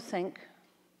also thank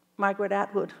Margaret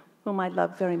Atwood, whom I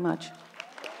love very much.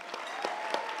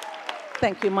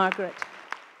 Thank you, Margaret.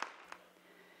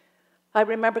 I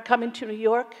remember coming to New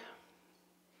York,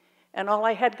 and all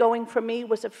I had going for me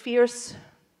was a fierce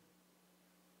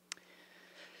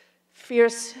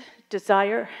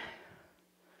desire,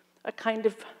 a kind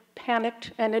of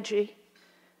panicked energy,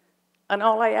 and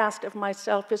all I asked of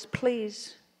myself is,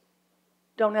 please,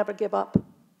 don't ever give up.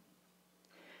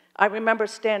 I remember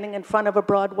standing in front of a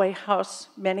Broadway house,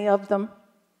 many of them,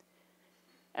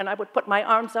 and I would put my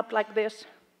arms up like this,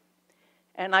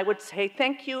 and I would say,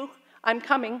 thank you, I'm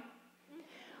coming.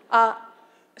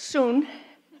 Soon,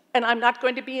 and I'm not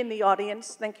going to be in the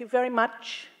audience. Thank you very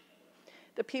much.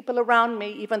 The people around me,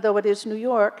 even though it is New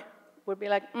York, would be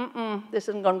like, this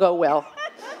isn't going to go well.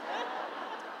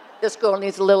 This girl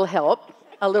needs a little help,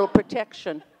 a little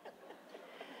protection.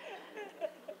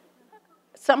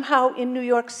 Somehow in New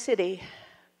York City,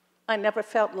 I never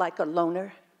felt like a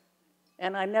loner,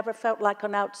 and I never felt like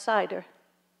an outsider.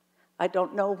 I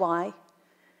don't know why.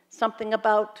 Something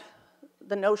about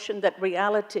the notion that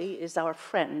reality is our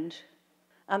friend,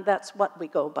 and that's what we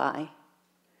go by.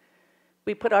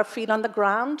 We put our feet on the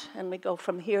ground, and we go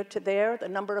from here to there. The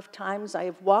number of times I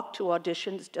have walked to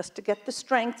auditions just to get the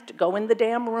strength to go in the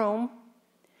damn room.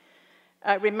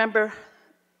 I remember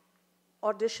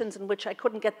auditions in which I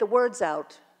couldn't get the words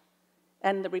out,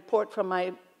 and the report from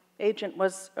my agent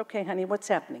was, okay, honey, what's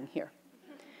happening here?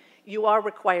 You are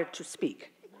required to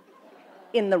speak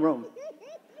in the room.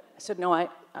 I said, no, I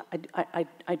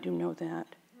do know that.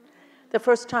 The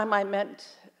first time I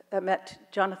met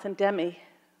Jonathan Demme,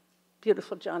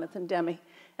 beautiful Jonathan Demme,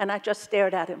 and I just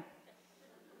stared at him.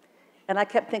 And I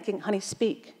kept thinking, honey,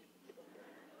 speak.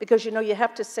 Because, you know, you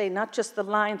have to say not just the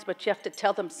lines, but you have to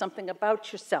tell them something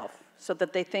about yourself so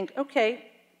that they think,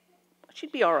 okay,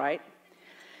 she'd be all right.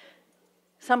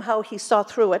 Somehow he saw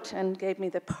through it and gave me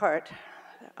the part.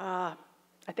 I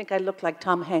think I looked like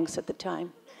Tom Hanks at the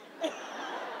time.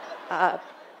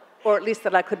 Or at least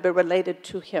that I could be related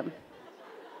to him.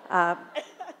 I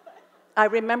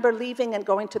remember leaving and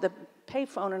going to the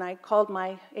payphone and I called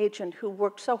my agent who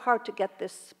worked so hard to get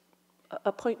this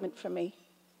appointment for me.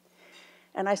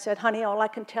 And I said, honey, all I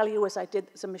can tell you is I did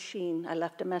as a machine. I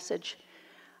left a message.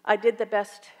 I did the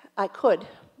best I could,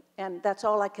 and that's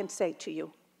all I can say to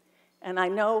you. And I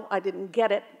know I didn't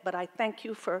get it, but I thank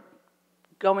you for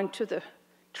going to the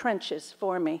trenches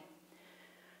for me.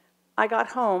 I got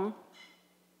home,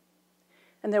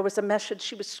 and there was a message.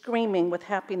 She was screaming with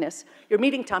happiness. You're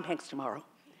meeting Tom Hanks tomorrow.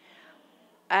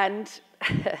 And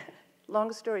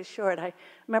long story short, I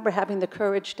remember having the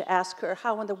courage to ask her,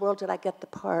 how in the world did I get the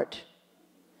part?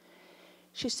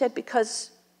 She said,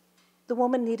 because the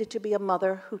woman needed to be a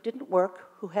mother who didn't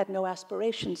work, who had no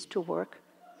aspirations to work.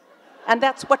 And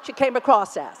that's what she came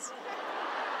across as.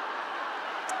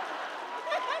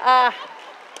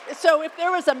 So if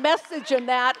there is a message in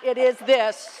that, it is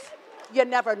this: you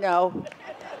never know.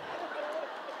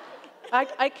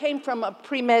 I came from a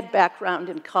pre-med background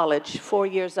in college, 4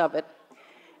 years of it.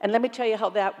 And let me tell you how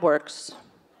that works.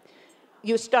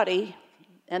 You study,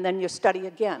 and then you study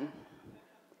again.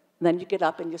 And then you get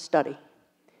up and you study.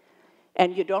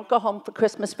 And you don't go home for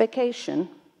Christmas vacation.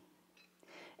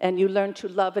 And you learn to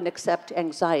love and accept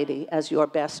anxiety as your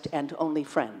best and only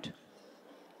friend.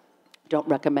 Don't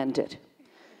recommend it.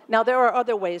 Now, there are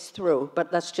other ways through,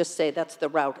 but let's just say that's the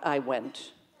route I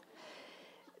went.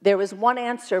 There is one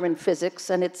answer in physics,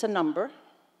 and it's a number.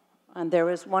 And there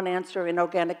is one answer in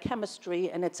organic chemistry,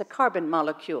 and it's a carbon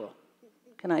molecule.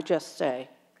 Can I just say?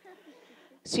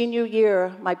 Senior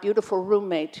year, my beautiful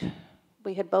roommate,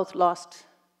 we had both lost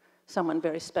someone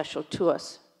very special to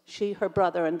us. She, her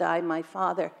brother, and I, my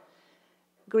father.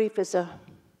 Grief is a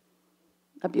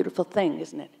beautiful thing,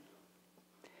 isn't it?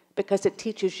 Because it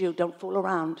teaches you, don't fool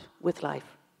around with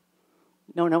life.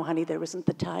 No, no, honey, there isn't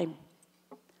the time.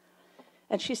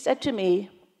 And she said to me,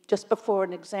 just before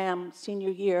an exam, senior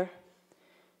year,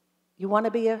 you want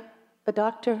to be a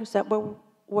doctor? Is that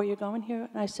where you're going here?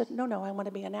 And I said, no, I want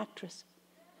to be an actress.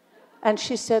 And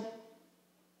she said,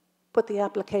 put the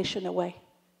application away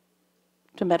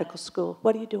to medical school.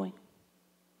 What are you doing?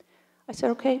 I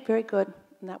said, okay, very good.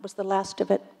 And that was the last of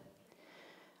it.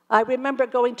 I remember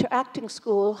going to acting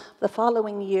school the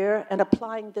following year and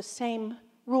applying the same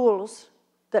rules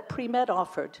that pre-med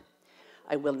offered.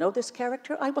 I will know this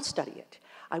character, I will study it.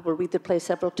 I will read the play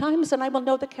several times, and I will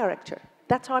know the character.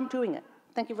 That's how I'm doing it.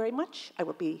 Thank you very much. I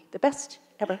will be the best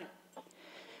ever.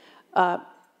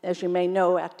 As you may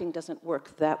know, acting doesn't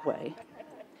work that way.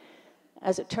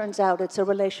 As it turns out, it's a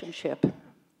relationship,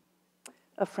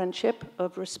 a friendship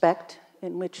of respect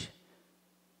in which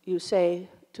you say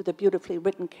to the beautifully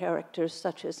written characters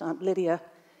such as Aunt Lydia,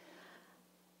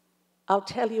 I'll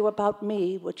tell you about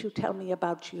me what you tell me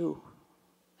about you,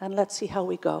 and let's see how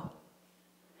we go.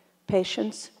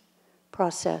 Patience,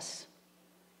 process,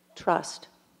 trust.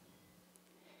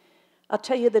 I'll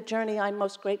tell you the journey I'm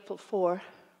most grateful for,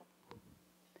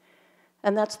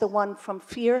 and that's the one from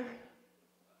fear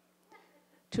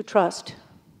to trust.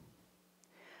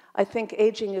 I think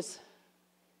aging is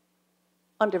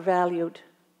undervalued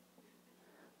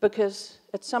because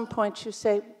at some point you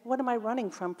say, what am I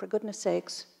running from, for goodness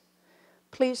sakes?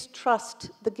 Please trust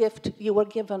the gift you were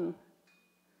given.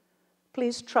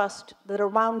 Please trust that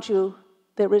around you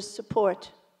there is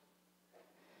support.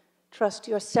 Trust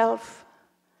yourself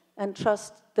and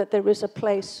trust that there is a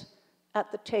place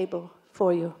at the table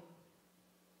for you.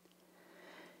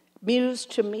 Muse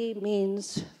to me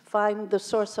means find the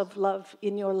source of love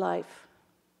in your life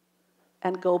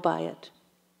and go by it.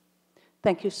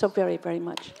 Thank you so very, very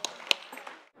much.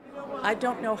 I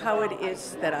don't know how it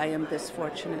is that I am this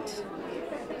fortunate.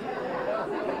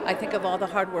 I think of all the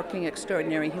hardworking,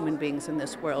 extraordinary human beings in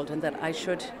this world and that I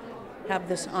should have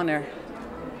this honor.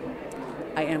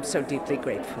 I am so deeply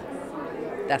grateful.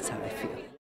 That's how I feel.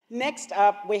 Next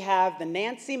up, we have the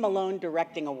Nancy Malone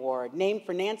Directing Award, named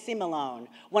for Nancy Malone,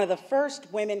 one of the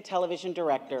first women television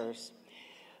directors.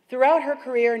 Throughout her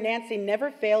career, Nancy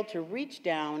never failed to reach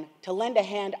down to lend a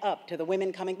hand up to the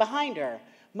women coming behind her,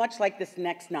 much like this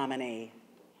next nominee.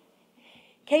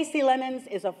 Casey Lemmons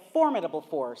is a formidable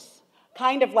force,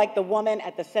 kind of like the woman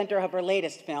at the center of her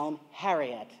latest film,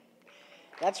 Harriet.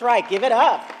 That's right, give it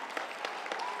up.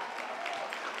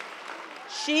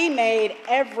 She made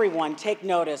everyone take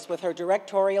notice with her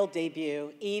directorial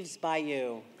debut, Eve's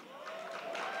Bayou.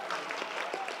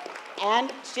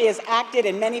 And she has acted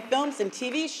in many films and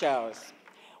TV shows.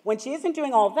 When she isn't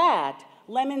doing all that,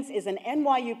 Lemmons is an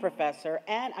NYU professor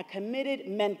and a committed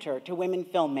mentor to women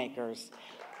filmmakers.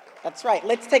 That's right,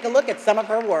 let's take a look at some of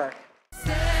her work.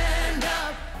 Stand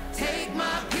up, take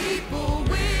my people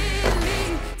with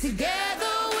me.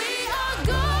 Together we are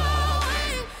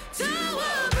going to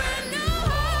a brand new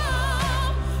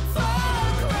home for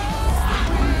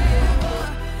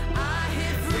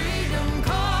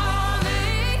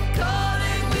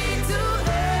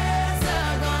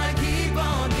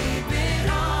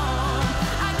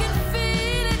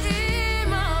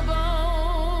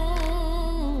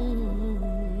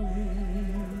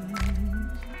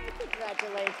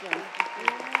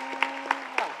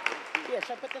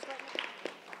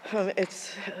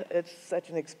It's such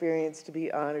an experience to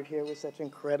be honored here with such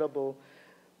incredible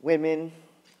women,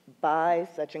 by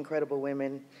such incredible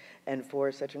women, and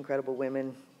for such incredible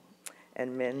women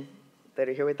and men that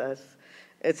are here with us.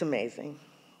 It's amazing.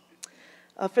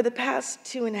 For the past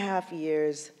 2.5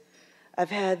 years,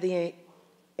 I've had the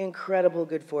incredible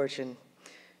good fortune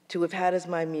to have had as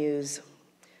my muse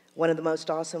one of the most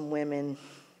awesome women,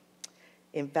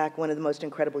 in fact, one of the most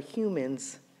incredible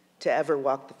humans to ever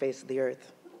walk the face of the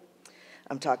earth.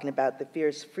 I'm talking about the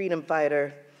fierce freedom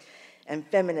fighter and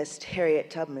feminist Harriet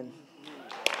Tubman.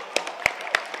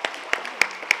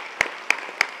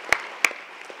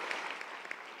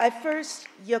 I first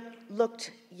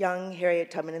looked young Harriet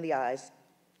Tubman in the eyes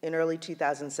in early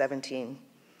 2017.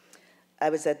 I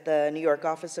was at the New York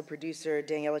office of producer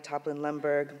Daniela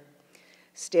Toplin-Lumberg,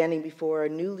 standing before a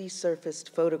newly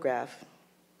surfaced photograph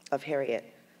of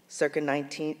Harriet, circa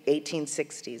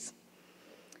 1860s.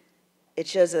 It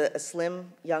shows a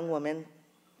slim young woman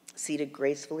seated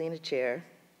gracefully in a chair,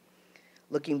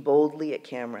 looking boldly at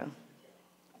camera,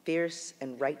 fierce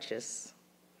and righteous,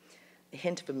 a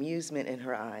hint of amusement in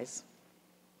her eyes.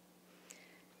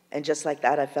 And just like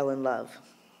that, I fell in love.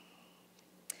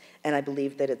 And I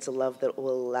believe that it's a love that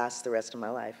will last the rest of my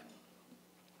life.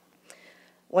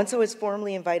 Once I was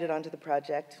formally invited onto the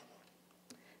project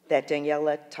that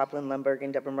Daniela Toplin-Lumberg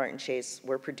and Deborah Martin Chase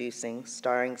were producing,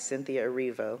 starring Cynthia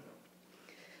Erivo,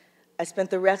 I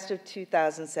spent the rest of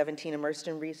 2017 immersed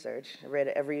in research. I read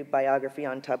every biography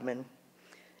on Tubman,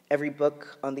 every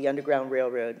book on the Underground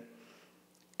Railroad,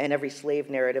 and every slave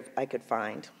narrative I could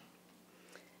find.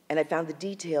 And I found the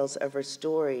details of her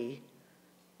story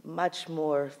much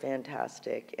more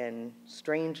fantastic and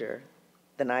stranger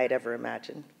than I had ever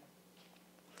imagined.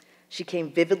 She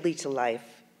came vividly to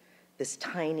life, this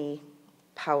tiny,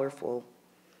 powerful,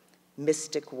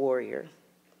 mystic warrior,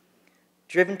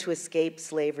 driven to escape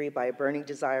slavery by a burning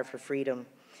desire for freedom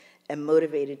and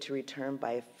motivated to return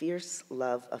by a fierce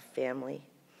love of family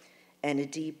and a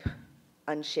deep,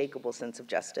 unshakable sense of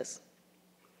justice.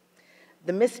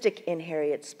 The mystic in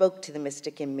Harriet spoke to the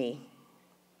mystic in me.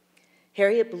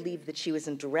 Harriet believed that she was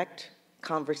in direct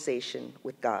conversation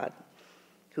with God,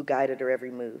 who guided her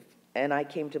every move. And I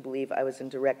came to believe I was in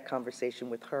direct conversation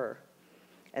with her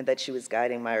and that she was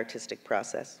guiding my artistic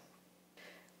process.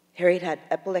 Harriet had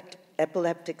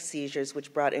epileptic seizures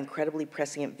which brought incredibly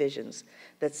prescient visions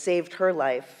that saved her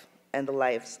life and the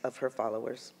lives of her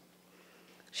followers.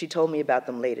 She told me about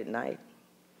them late at night,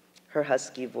 her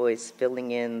husky voice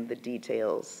filling in the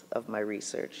details of my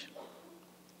research.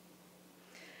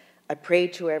 I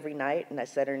prayed to her every night, and I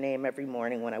said her name every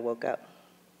morning when I woke up.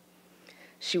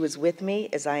 She was with me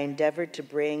as I endeavored to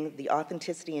bring the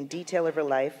authenticity and detail of her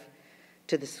life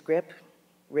to the script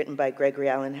written by Gregory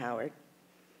Allen Howard.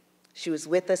 She was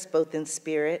with us both in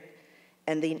spirit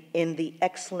and in the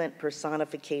excellent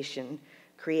personification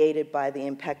created by the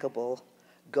impeccable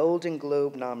Golden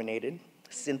Globe nominated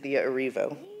Cynthia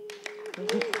Erivo.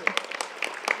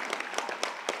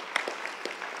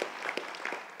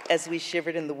 As we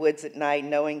shivered in the woods at night,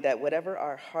 knowing that whatever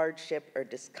our hardship or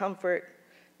discomfort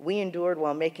we endured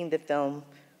while making the film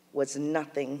was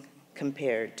nothing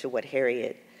compared to what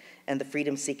Harriet and the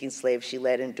freedom-seeking slaves she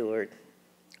led endured,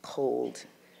 cold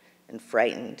and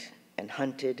frightened and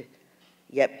hunted,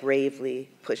 yet bravely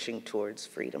pushing towards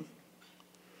freedom.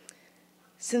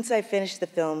 Since I finished the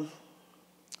film,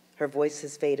 her voice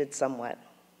has faded somewhat,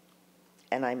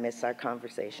 and I miss our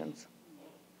conversations.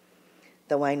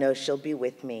 Though I know she'll be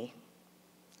with me,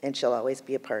 and she'll always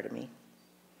be a part of me.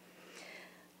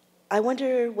 I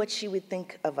wonder what she would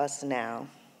think of us now.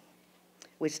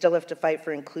 We still have to fight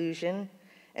for inclusion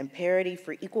and parity,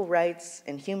 for equal rights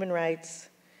and human rights.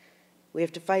 We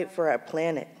have to fight for our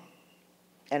planet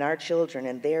and our children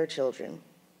and their children.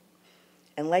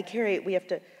 And like Harriet, we have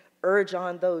to urge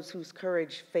on those whose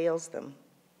courage fails them.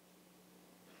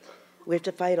 We have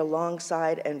to fight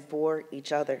alongside and for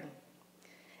each other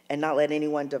and not let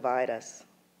anyone divide us,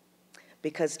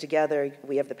 because together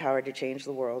we have the power to change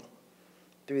the world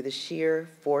through the sheer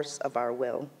force of our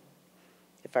will,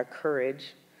 if our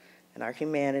courage and our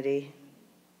humanity,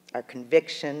 our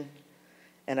conviction,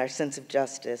 and our sense of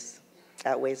justice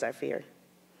outweighs our fear.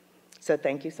 So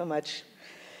thank you so much.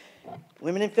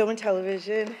 Women in Film and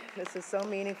Television, this is so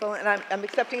meaningful, and I'm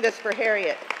accepting this for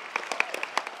Harriet.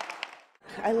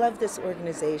 I love this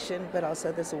organization, but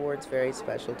also this award's very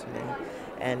special to me.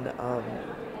 And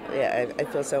yeah, I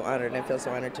feel so honored. I feel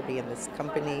so honored to be in this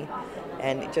company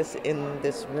and just in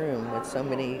this room with so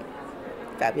many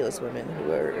fabulous women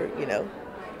who are, you know,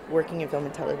 working in film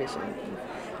and television.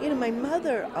 You know, my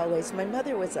mother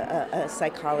was a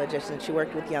psychologist, and she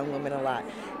worked with young women a lot.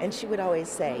 And she would always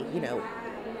say, you know,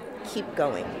 keep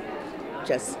going.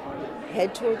 Just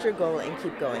head towards your goal and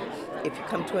keep going. If you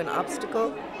come to an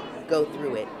obstacle, go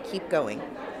through it. Keep going.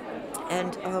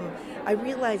 And I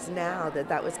realize now that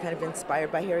that was kind of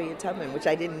inspired by Harriet Tubman, which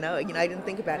I didn't know. You know, I didn't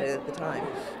think about it at the time.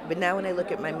 But now when I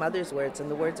look at my mother's words and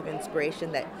the words of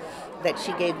inspiration that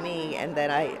she gave me and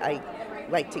that I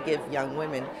like to give young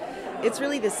women, it's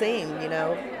really the same, you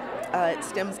know. It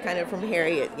stems kind of from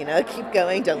Harriet, you know, keep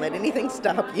going, don't let anything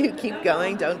stop you, keep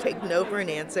going, don't take no for an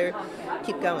answer,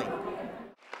 keep going.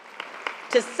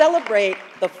 To celebrate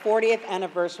the 40th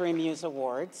anniversary Muse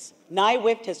Awards,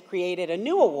 NYWIFT has created a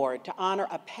new award to honor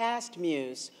a past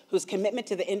Muse whose commitment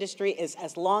to the industry is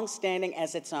as long-standing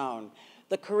as its own,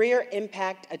 the Career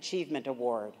Impact Achievement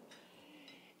Award.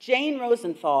 Jane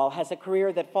Rosenthal has a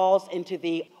career that falls into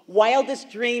the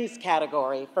wildest dreams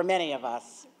category for many of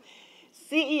us.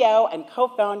 CEO and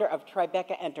co-founder of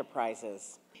Tribeca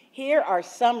Enterprises. Here are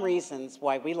some reasons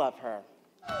why we love her.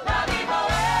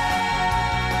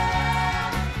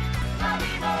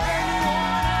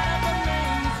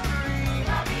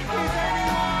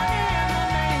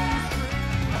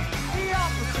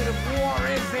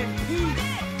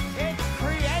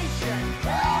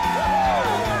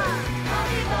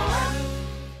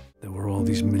 There were all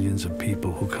these millions of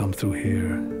people who come through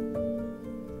here,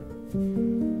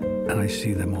 and I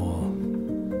see them all.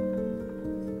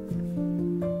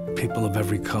 People of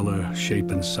every color,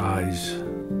 shape, and size.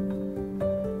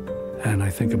 And I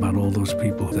think about all those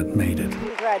people that made it.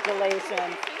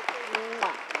 Congratulations.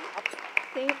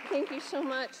 Thank you so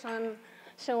much. I'm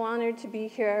so honored to be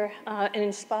here and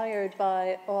inspired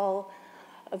by all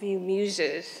of you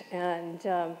muses, and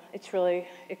it's really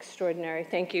extraordinary.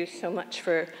 Thank you so much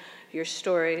for your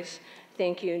stories.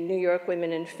 Thank you, New York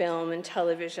Women in Film and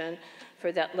Television,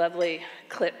 for that lovely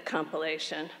clip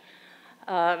compilation.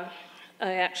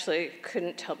 I actually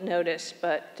couldn't help notice,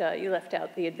 but you left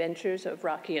out the adventures of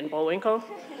Rocky and Bullwinkle.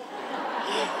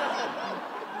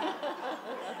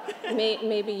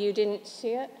 Maybe you didn't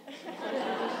see it?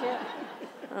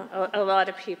 A lot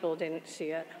of people didn't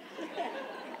see it.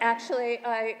 Actually,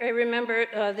 I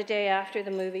remember the day after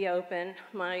the movie opened,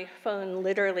 my phone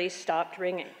literally stopped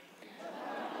ringing.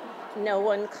 No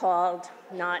one called,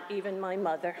 not even my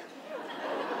mother.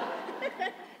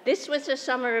 This was the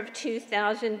summer of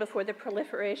 2000, before the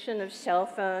proliferation of cell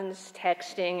phones,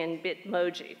 texting, and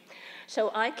Bitmoji.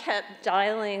 So I kept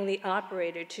dialing the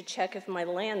operator to check if my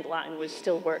landline was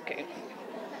still working.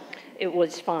 It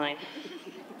was fine.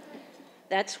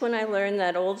 That's when I learned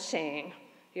that old saying,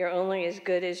 "You're only as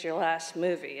good as your last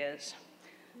movie is."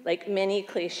 Like many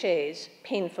cliches,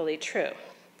 painfully true.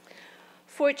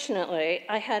 Fortunately,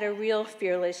 I had a real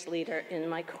fearless leader in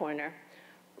my corner,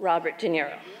 Robert De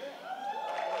Niro.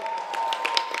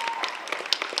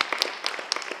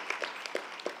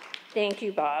 Thank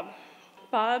you, Bob.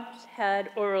 Bob's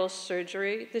had oral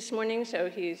surgery this morning, so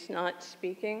he's not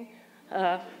speaking.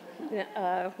 Where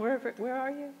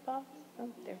are you, Bob? Oh,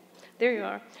 there you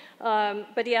are.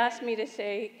 But he asked me to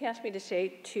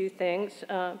say two things.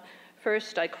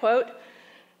 First, I quote,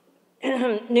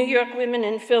 "New York women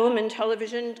in film and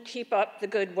television, keep up the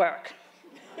good work."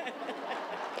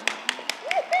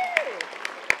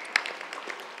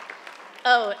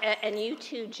 Oh, and you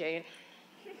too, Jane.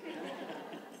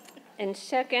 And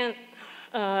second,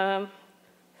 Bob,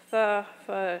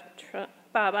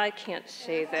 I can't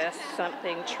say this,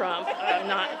 something Trump.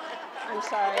 I'm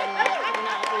sorry, I'm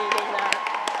not reading that.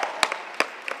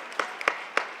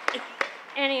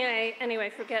 Anyway,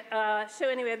 forget. So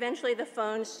eventually the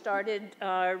phone started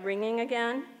ringing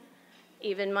again.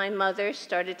 Even my mother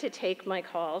started to take my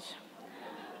calls.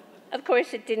 Of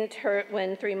course, it didn't hurt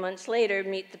when 3 months later,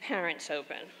 Meet the Parents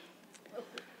opened.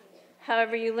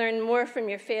 However, you learn more from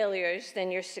your failures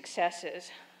than your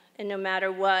successes. And no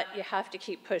matter what, you have to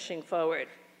keep pushing forward.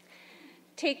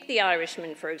 Take The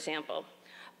Irishman, for example.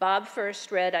 Bob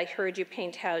first read I Heard You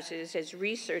Paint Houses as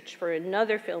research for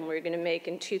another film we were going to make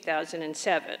in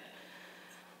 2007.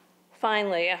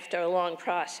 Finally, after a long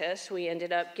process, we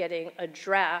ended up getting a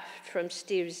draft from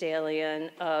Steve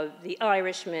Zalian of The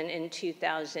Irishman in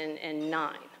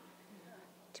 2009.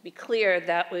 To be clear,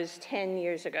 that was 10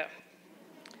 years ago.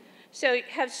 So you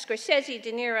have Scorsese,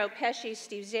 De Niro, Pesci,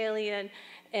 Steve Zalian,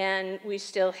 and we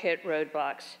still hit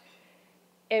roadblocks.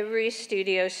 Every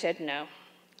studio said no.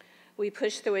 We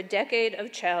pushed through a decade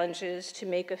of challenges to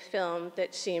make a film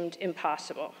that seemed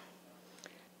impossible.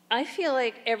 I feel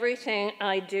like everything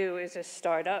I do is a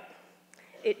startup.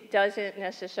 It doesn't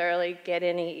necessarily get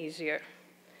any easier.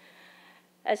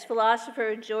 As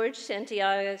philosopher George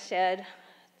Santiago said,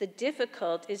 the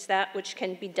difficult is that which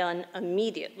can be done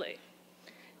immediately.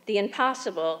 The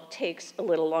impossible takes a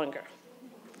little longer.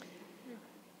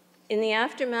 In the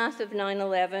aftermath of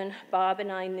 9/11, Bob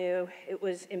and I knew it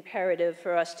was imperative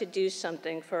for us to do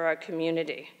something for our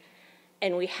community,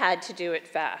 and we had to do it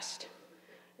fast.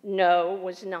 No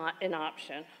was not an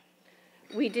option.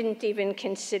 We didn't even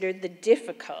consider the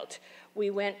difficult. We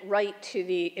went right to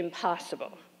the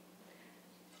impossible.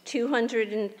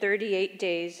 238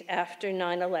 days after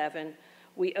 9/11,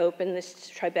 we opened the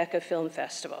Tribeca Film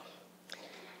Festival.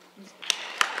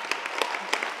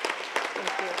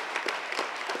 Thank you.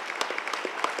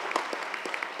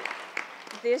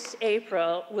 This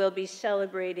April, we'll be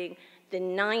celebrating the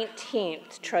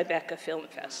 19th Tribeca Film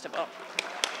Festival.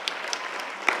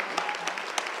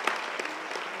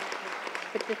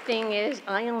 But the thing is,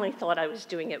 I only thought I was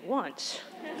doing it once.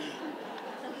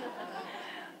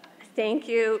 Thank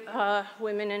you,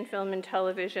 Women in Film and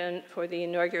Television, for the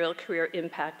inaugural Career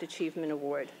Impact Achievement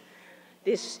Award.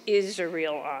 This is a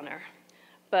real honor.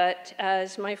 But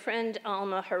as my friend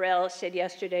Alma Harrell said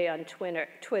yesterday on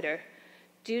Twitter,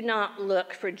 do not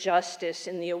look for justice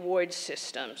in the award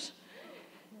systems.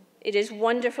 It is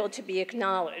wonderful to be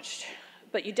acknowledged,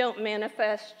 but you don't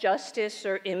manifest justice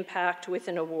or impact with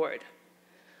an award.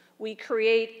 We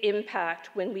create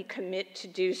impact when we commit to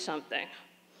do something.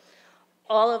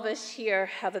 All of us here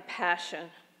have a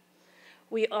passion.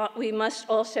 We must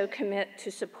also commit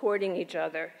to supporting each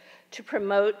other, to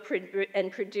promote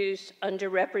and produce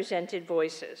underrepresented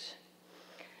voices.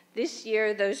 This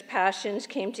year, those passions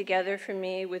came together for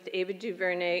me with Ava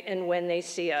DuVernay and When They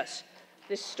See Us,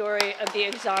 the story of the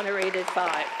exonerated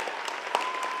 5.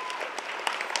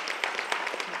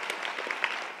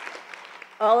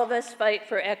 All of us fight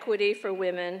for equity for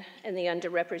women and the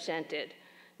underrepresented,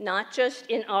 not just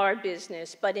in our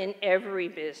business, but in every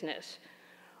business.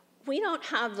 We don't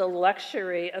have the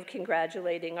luxury of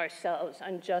congratulating ourselves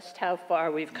on just how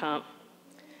far we've come.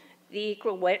 The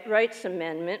Equal Rights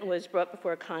Amendment was brought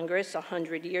before Congress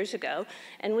 100 years ago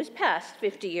and was passed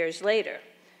 50 years later.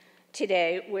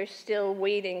 Today, we're still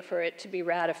waiting for it to be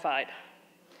ratified.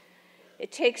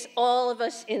 It takes all of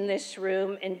us in this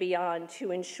room and beyond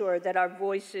to ensure that our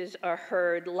voices are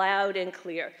heard loud and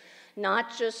clear,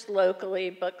 not just locally,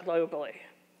 but globally.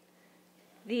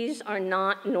 These are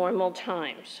not normal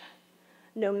times.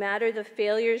 No matter the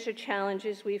failures or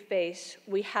challenges we face,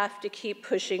 we have to keep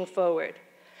pushing forward.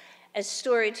 As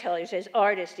storytellers, as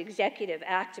artists, executive,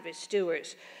 activists,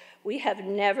 doers, we have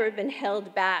never been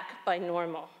held back by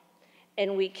normal,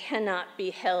 and we cannot be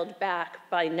held back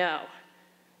by no.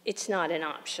 It's not an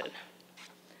option.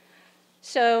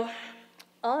 So,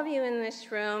 all of you in this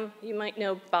room, you might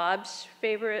know Bob's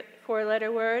favorite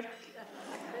 4-letter word.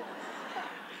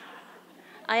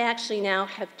 I actually now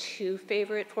have 2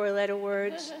 favorite 4-letter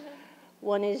words.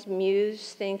 One is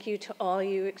Muse. Thank you to all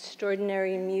you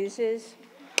extraordinary muses.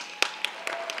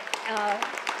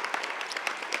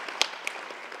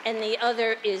 And the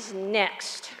other is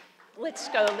next. Let's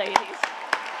go, ladies.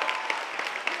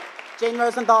 Jane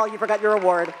Rosenthal, you forgot your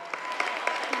award.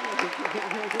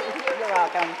 You're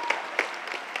welcome.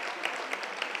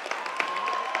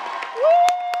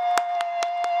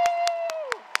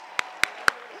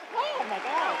 Oh my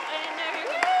God.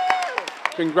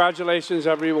 Congratulations,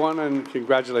 everyone, and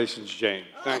congratulations, Jane.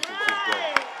 Thank you. She's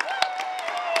great.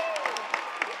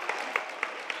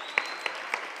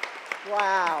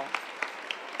 Wow.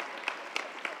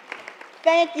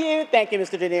 Thank you,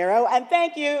 Mr. De Niro, and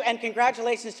thank you and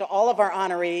congratulations to all of our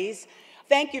honorees.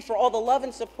 Thank you for all the love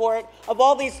and support of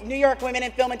all these New York women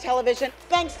in film and television.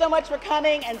 Thanks so much for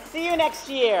coming, and see you next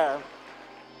year.